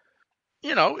when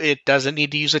it doesn't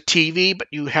need to use a TV, but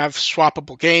you have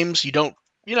swappable games. You don't,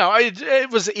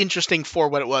 it was interesting for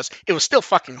what it was. It was still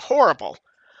fucking horrible.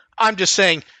 I'm just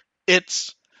saying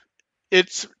it's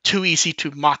too easy to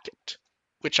mock it,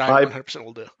 which I 100%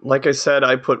 will do. Like I said,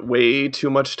 I put way too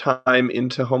much time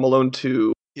into Home Alone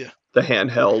 2, the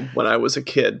handheld, when I was a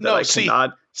kid.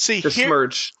 Cannot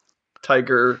besmirch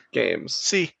Tiger games.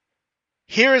 See,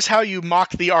 here is how you mock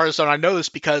the R-Zone. I know this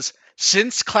because...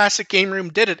 since Classic Game Room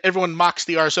did it, everyone mocks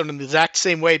the R-Zone in the exact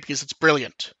same way because it's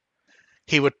brilliant.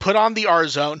 He would put on the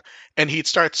R-Zone, and he'd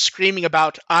start screaming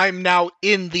about, I'm now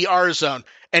in the R-Zone.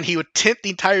 And he would tint the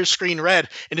entire screen red,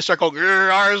 and he'd start going,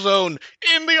 R-Zone,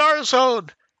 in the R-Zone!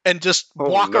 And just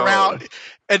walk around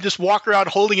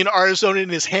holding an R-Zone in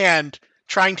his hand,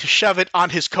 trying to shove it on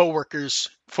his coworkers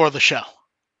for the show.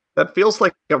 That feels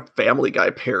like a Family Guy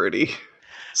parody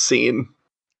scene.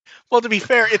 Well, to be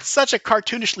fair, it's such a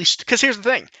cartoonishly... because here's the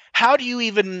thing. How do you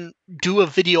even do a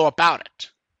video about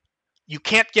it? You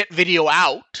can't get video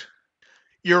out.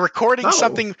 You're recording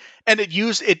something, and it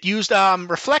used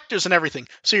reflectors and everything.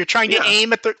 So you're trying to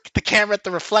aim at the camera at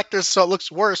the reflectors so it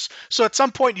looks worse. So at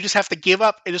some point, you just have to give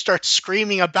up and just start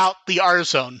screaming about the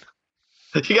R-Zone.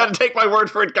 You gotta take my word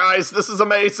for it, guys. This is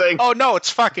amazing. Oh, no, it's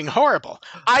fucking horrible.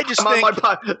 I just think...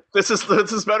 This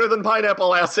is better than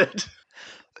Pineapple Acid.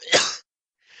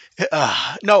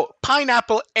 No,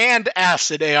 pineapple and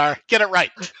acid, AR. Get it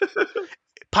right.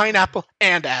 Pineapple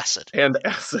and acid. And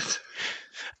acid.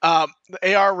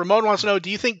 AR, Ramon wants to know,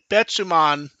 do you think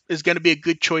Betsumon is going to be a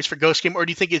good choice for Ghost Game, or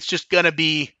do you think it's just going to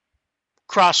be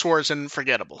Cross Wars and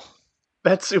forgettable?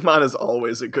 Betsumon is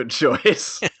always a good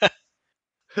choice.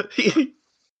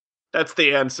 That's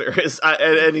the answer.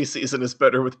 Any season is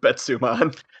better with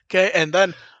Betsumon. Okay, and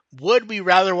then, would we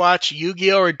rather watch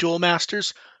Yu-Gi-Oh! Or Duel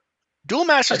Masters? Duel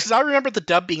Masters, because I remember the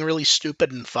dub being really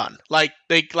stupid and fun. I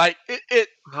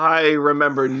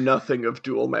remember nothing of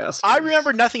Duel Masters. I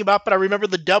remember nothing about it, but I remember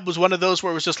the dub was one of those where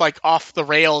it was just like off the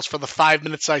rails for the 5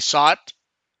 minutes I saw it.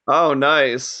 Oh,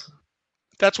 nice.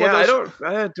 That's one of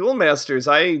those... Duel Masters,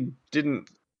 I didn't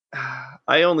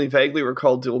I only vaguely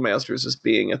recall Duel Masters as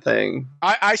being a thing.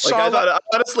 I saw.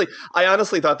 I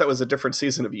honestly thought that was a different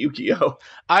season of Yu-Gi-Oh.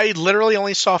 I literally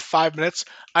only saw 5 minutes.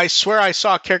 I swear I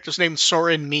saw characters named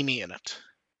Sora and Mimi in it.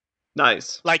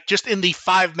 Nice. Like just in the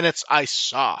 5 minutes I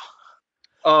saw.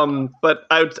 But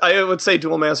I would say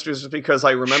Duel Masters because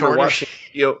I remember watching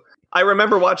Yu-Gi-Oh. I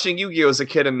remember watching Yu-Gi-Oh as a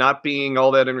kid and not being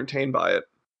all that entertained by it.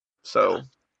 So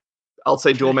I'll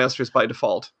say Duel Masters by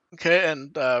default. Okay,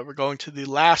 and we're going to the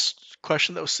last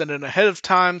question that was sent in ahead of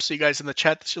time. So you guys in the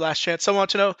chat, this is your last chance. Someone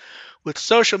wants to know, with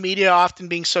social media often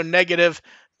being so negative,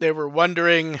 they were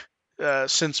wondering,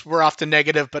 since we're often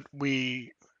negative, but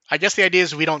I guess the idea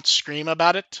is we don't scream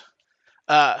about it.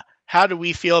 How do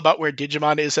we feel about where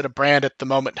Digimon is at a brand at the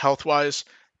moment, health-wise?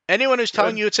 Anyone who's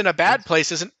telling you it's in a bad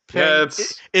place is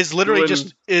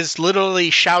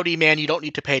literally shouty man you don't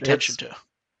need to pay attention to.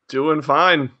 Doing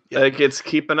fine. Yeah. Like it's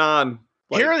keeping on.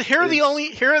 Like, here are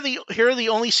the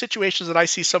only situations that I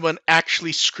see someone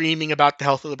actually screaming about the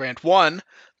health of the brand. One,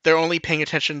 they're only paying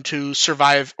attention to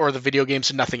Survive or the video games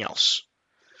and nothing else.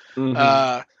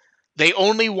 Mm-hmm. They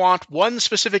only want one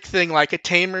specific thing, like a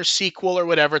Tamer sequel or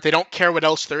whatever. They don't care what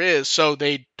else there is, so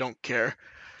they don't care.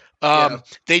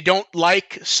 They don't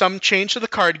like some change to the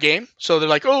card game, so they're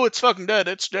like, "Oh, it's fucking dead.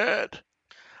 It's dead."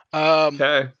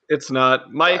 Okay, it's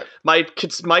not. My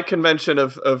convention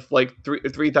of like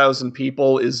 3,000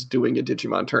 people is doing a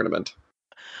Digimon tournament.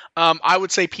 I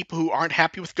would say people who aren't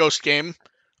happy with Ghost Game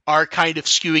are kind of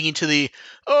skewing into the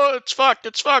it's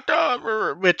fucked up,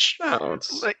 which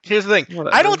here's the thing.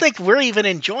 Whatever. I don't think we're even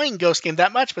enjoying Ghost Game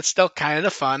that much, but still kind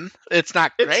of fun. It's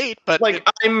not great, but like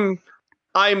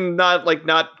I'm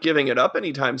not giving it up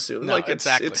anytime soon. No, like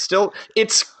exactly. It's still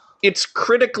it's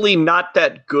critically not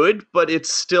that good, but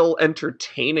it's still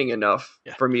entertaining enough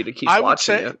for me to keep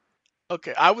watching it.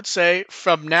 Okay, I would say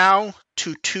from now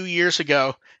to 2 years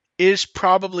ago is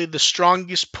probably the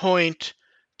strongest point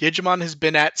Digimon has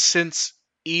been at since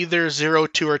either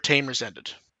 02 or Tamers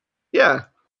ended. Yeah.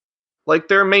 Like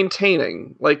they're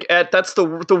maintaining. Like that's the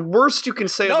worst you can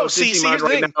say about Digimon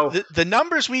right now. The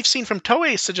numbers we've seen from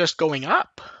Toei suggest going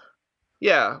up.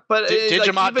 Yeah, but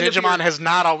Digimon has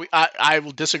not always. I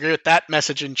will disagree with that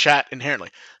message in chat inherently.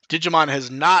 Digimon has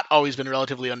not always been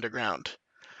relatively underground.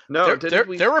 No,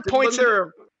 there were points.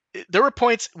 There were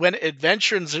points when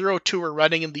Adventure and 02 were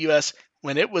running in the U.S.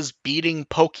 when it was beating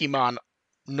Pokemon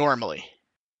normally.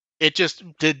 It just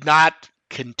did not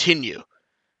continue.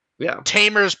 Yeah,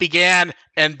 Tamers began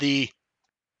and the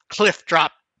cliff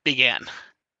drop began,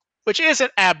 which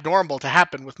isn't abnormal to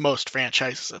happen with most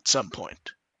franchises at some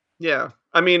point. Yeah,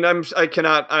 I mean,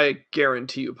 I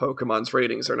guarantee you Pokemon's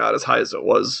ratings are not as high as it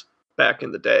was back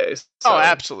in the day. So. Oh,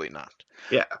 absolutely not.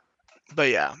 Yeah. But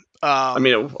yeah. I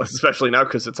mean, especially now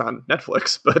because it's on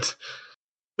Netflix, but...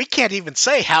 We can't even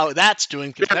say how that's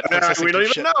doing. We don't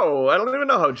even know. I don't even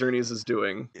know how Journeys is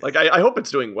doing. Like, I hope it's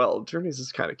doing well. Journeys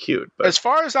is kind of cute. But... As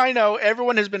far as I know,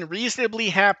 everyone has been reasonably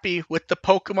happy with the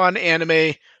Pokemon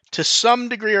anime to some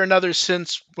degree or another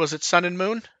since, was it Sun and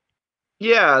Moon?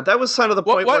 Yeah, that was kind of the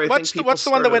point where I think people what's the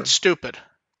one that went stupid?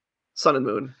 Sun and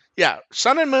Moon. Yeah,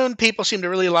 Sun and Moon people seem to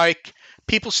really like.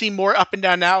 People seem more up and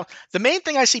down now. The main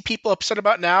thing I see people upset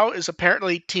about now is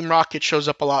apparently Team Rocket shows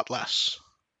up a lot less.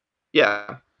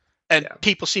 Yeah. And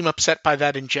people seem upset by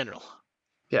that in general.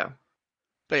 Yeah.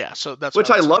 But yeah, so that's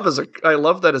which I love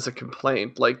that as a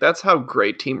complaint. Like that's how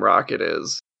great Team Rocket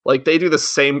is. Like they do the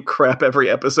same crap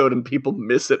every episode and people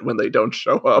miss it when they don't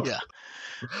show up. Yeah.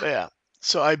 Yeah.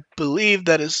 So I believe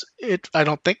that is it. I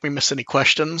don't think we missed any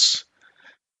questions.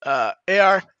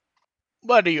 AR,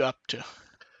 what are you up to?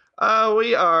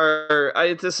 We are...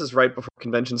 this is right before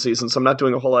convention season, so I'm not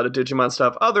doing a whole lot of Digimon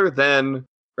stuff other than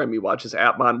Remy watches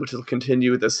Appmon, which will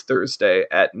continue this Thursday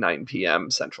at 9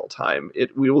 p.m. Central Time.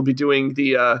 We will be doing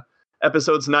the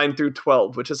episodes 9 through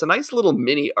 12, which is a nice little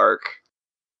mini arc.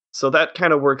 So that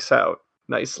kind of works out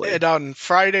nicely. And on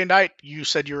Friday night, you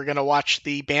said you were going to watch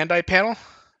the Bandai panel?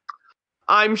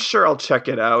 I'm sure I'll check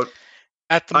it out.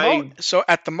 So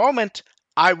at the moment,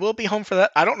 I will be home for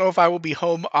that. I don't know if I will be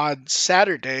home on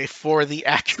Saturday for the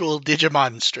actual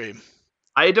Digimon stream.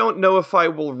 I don't know if I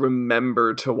will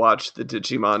remember to watch the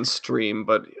Digimon stream,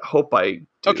 but hope I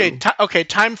do. Okay,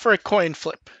 time for a coin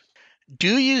flip.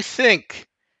 Do you think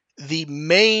the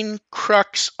main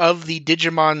crux of the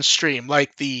Digimon stream,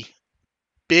 like the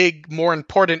big, more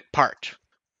important part,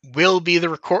 will be the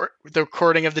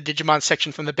recording of the Digimon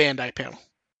section from the Bandai panel?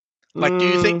 Like, do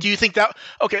you think that...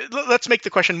 Okay, let's make the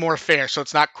question more fair, so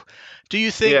it's not... Do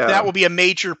you think that will be a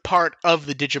major part of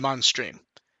the Digimon stream?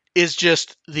 Is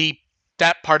just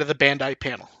that part of the Bandai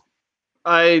panel?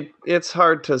 It's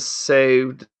hard to say.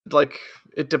 Like,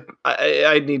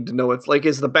 I need to know what's like.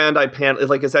 Is the Bandai panel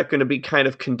like? Is that going to be kind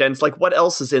of condensed? Like, what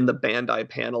else is in the Bandai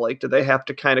panel? Like, do they have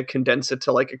to kind of condense it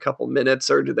to like a couple minutes,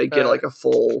 or do they get like a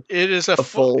full? It is a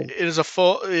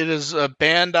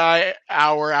Bandai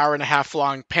hour and a half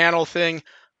long panel thing.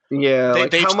 Yeah,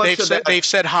 they've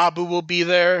said Habu will be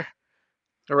there.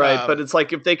 Right, but it's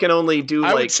like if they can only do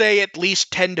I would say at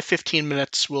least 10 to 15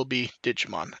 minutes will be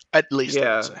Digimon. At least,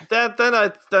 yeah. I would say.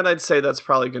 Then I'd say that's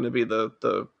probably going to be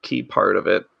the key part of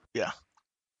it. Yeah.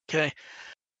 Okay.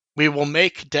 We will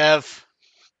make Dev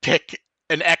pick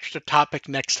an extra topic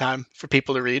next time for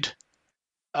people to read.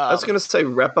 I was going to say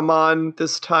Repamon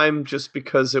this time, just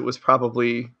because it was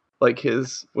probably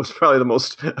the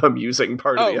most amusing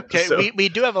part of the episode. Okay, we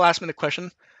do have a last minute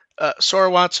question. Sora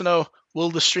wants to know,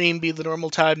 will the stream be the normal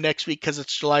time next week because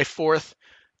it's July 4th?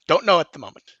 Don't know at the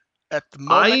moment.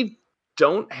 I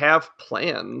don't have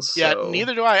plans. Yeah, so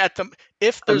neither do I.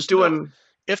 If there's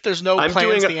no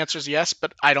plans, the answer is yes,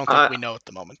 but I don't think we know at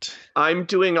the moment. I'm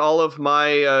doing all of my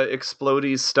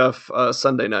Explodies stuff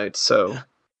Sunday night, so... Yeah.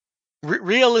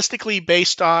 Realistically,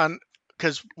 based on...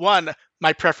 Because, one,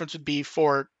 my preference would be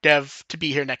for Dev to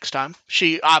be here next time.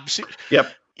 She obviously...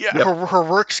 Yep. Yeah, yep. Her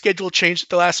work schedule changed at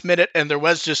the last minute, and there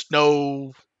was just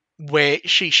no way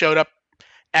she showed up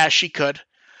as she could.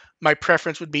 My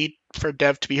preference would be for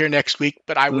Dev to be here next week,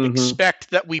 but I would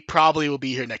expect that we probably will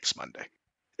be here next Monday,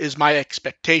 is my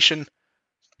expectation.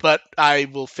 But I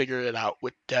will figure it out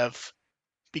with Dev,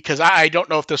 because I don't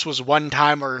know if this was one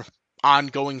time or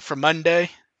ongoing for Monday.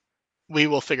 We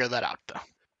will figure that out, though.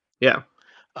 Yeah.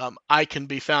 I can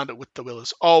be found at With the Will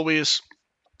as always.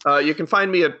 You can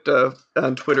find me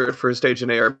on Twitter at First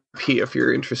Agent ARP if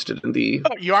you're interested in the...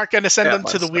 Oh, you aren't going to send them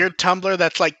to the weird Tumblr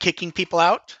that's like kicking people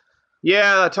out?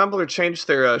 Yeah, Tumblr changed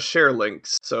their share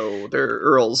links, so their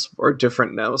URLs are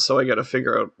different now, so I got to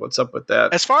figure out what's up with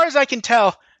that. As far as I can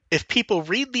tell, if people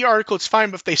read the article, it's fine,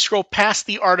 but if they scroll past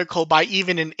the article by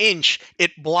even an inch,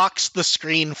 it blocks the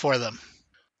screen for them.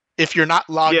 If you're not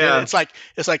logged in, it's like,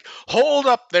 hold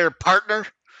up there, partner.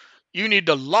 You need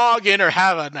to log in or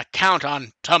have an account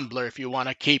on Tumblr if you want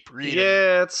to keep reading.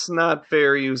 Yeah, it's not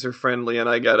very user-friendly, and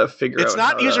I gotta figure out. It's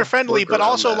not user-friendly, but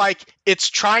also it's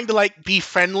trying to be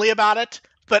friendly about it,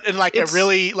 but in a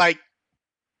really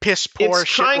piss poor shit way.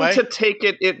 It's trying to take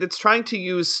it. It's trying to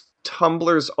use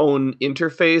Tumblr's own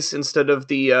interface instead of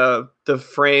the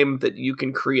frame that you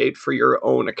can create for your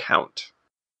own account.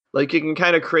 Like, you can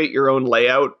kind of create your own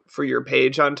layout for your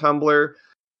page on Tumblr,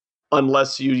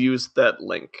 unless you use that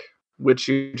link, which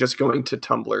you're just going to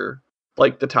Tumblr,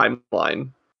 like the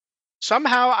timeline.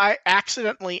 Somehow I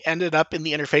accidentally ended up in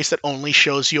the interface that only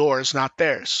shows yours, not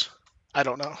theirs. I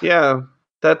don't know. Yeah,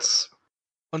 that's...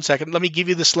 One second. Let me give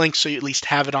you this link so you at least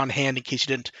have it on hand in case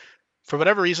you didn't. For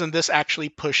whatever reason, this actually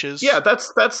pushes... Yeah,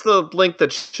 that's the link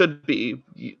that should be...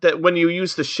 That when you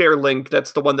use the share link,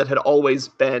 that's the one that had always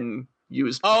been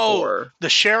used before. The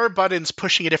share button's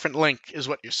pushing a different link, is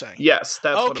what you're saying. Yes,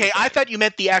 that's okay, I thought you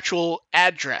meant the actual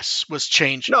address was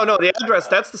changing. No, the address,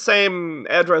 that's the same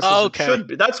address as it should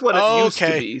be. That's what it used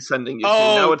to be sending you to.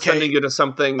 Now it's sending you to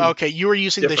something Okay, you were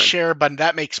using the share button.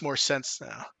 That makes more sense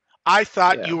now. I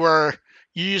thought you were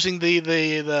using the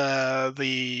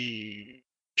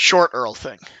short URL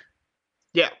thing.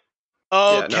 Yeah.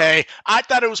 Okay. Yeah, no. I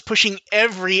thought it was pushing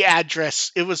every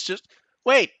address. It was just...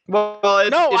 Wait. Well,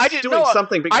 I didn't doing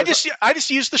something because I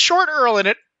just used the short URL and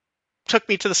it took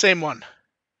me to the same one.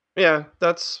 Yeah,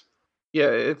 it's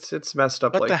messed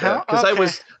up what like the hell? that. Because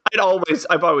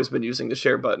I've always been using the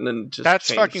share button and just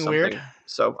that's fucking something. Weird.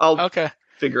 So I'll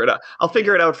figure it out. I'll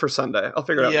figure it out for Sunday. I'll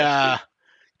figure it out. Yeah,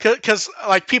 because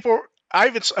a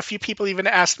few people even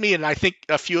asked me, and I think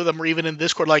a few of them were even in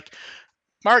Discord. Like,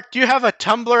 Mark, do you have a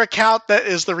Tumblr account that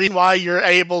is the reason why you're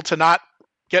able to not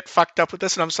get fucked up with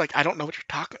this? And I'm just like, I don't know what you're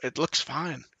talking. It looks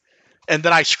fine. And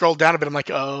then I scrolled down a bit. I'm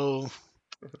like, oh,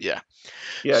 yeah.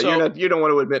 Yeah, so, you don't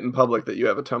want to admit in public that you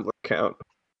have a Tumblr account.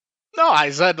 No, I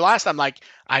said last time,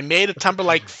 I made a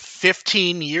Tumblr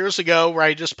 15 years ago where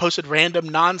I just posted random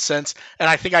nonsense, and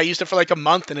I think I used it for a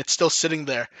month, and it's still sitting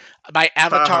there. My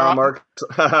avatar... Mark.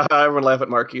 I would laugh at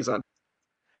Marky's on.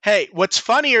 Hey, what's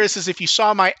funnier is if you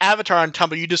saw my avatar on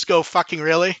Tumblr, you just go, fucking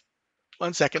really?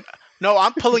 1 second. No,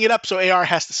 I'm pulling it up so AR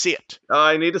has to see it. Oh,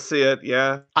 I need to see it,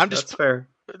 yeah. That's fair.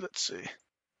 Let's see.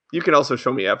 You can also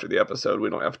show me after the episode. We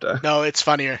don't have to... No, it's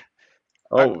funnier.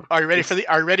 Oh. Are you ready for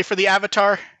the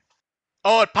avatar?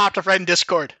 Oh, it popped up right in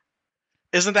Discord.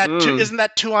 Isn't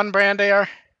that too on brand, AR?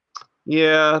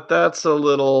 Yeah, that's a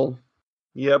little...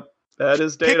 Yep, that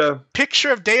is Data.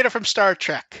 Picture of Data from Star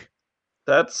Trek.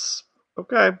 That's...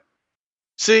 Okay.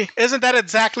 See, isn't that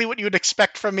exactly what you would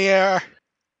expect from me, AR?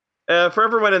 For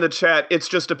everyone in the chat, it's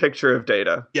just a picture of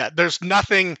Data. Yeah, there's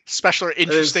nothing special or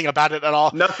interesting about it at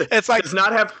all. Nothing. It's like does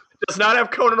not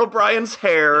have Conan O'Brien's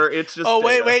hair. It's just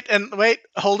wait,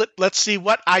 hold it. Let's see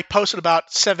what I posted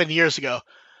about 7 years ago.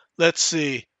 Let's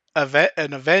see.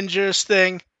 An Avengers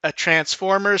thing, a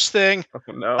Transformers thing,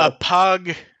 a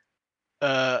Pug.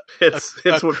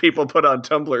 It's what people put on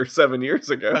Tumblr 7 years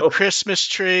ago. A Christmas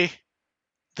tree,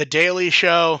 The Daily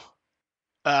Show,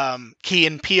 Key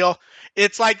and Peele.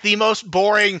 It's like the most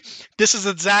boring. This is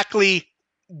exactly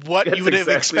what you would have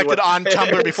expected on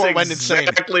Tumblr before it went insane.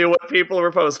 Exactly what people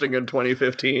were posting in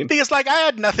 2015. Because I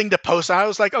had nothing to post. I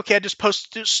was like, okay, I just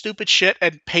post stupid shit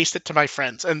and paste it to my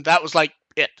friends, and that was like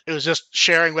it. It was just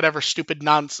sharing whatever stupid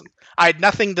nonsense. I had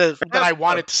nothing that I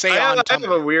wanted to say on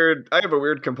Tumblr. I have a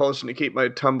weird compulsion to keep my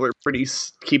Tumblr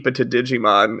keep it to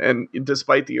Digimon, and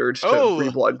despite the urge to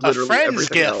reblog literally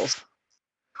everything else.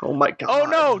 Oh my god!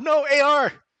 Oh no,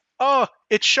 AR! Oh,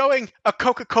 it's showing a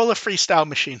Coca-Cola freestyle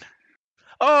machine.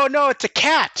 Oh no, it's a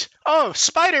cat. Oh,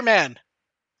 Spider-Man.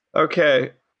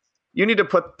 Okay. You need to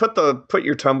put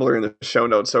your Tumblr in the show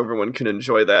notes so everyone can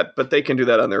enjoy that, but they can do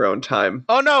that on their own time.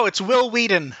 Oh no, it's Will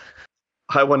Wheaton.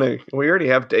 We already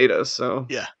have Data, so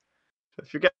yeah.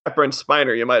 If you got Brent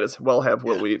Spiner, you might as well have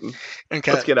Will Wheaton.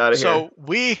 Okay. Let's get out of here. So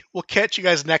we will catch you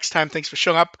guys next time. Thanks for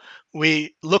showing up.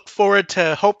 We look forward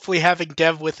to hopefully having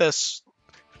Dev with us.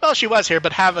 Well, she was here,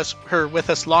 but have her with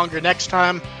us longer next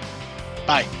time.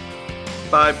 Bye.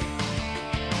 Bye.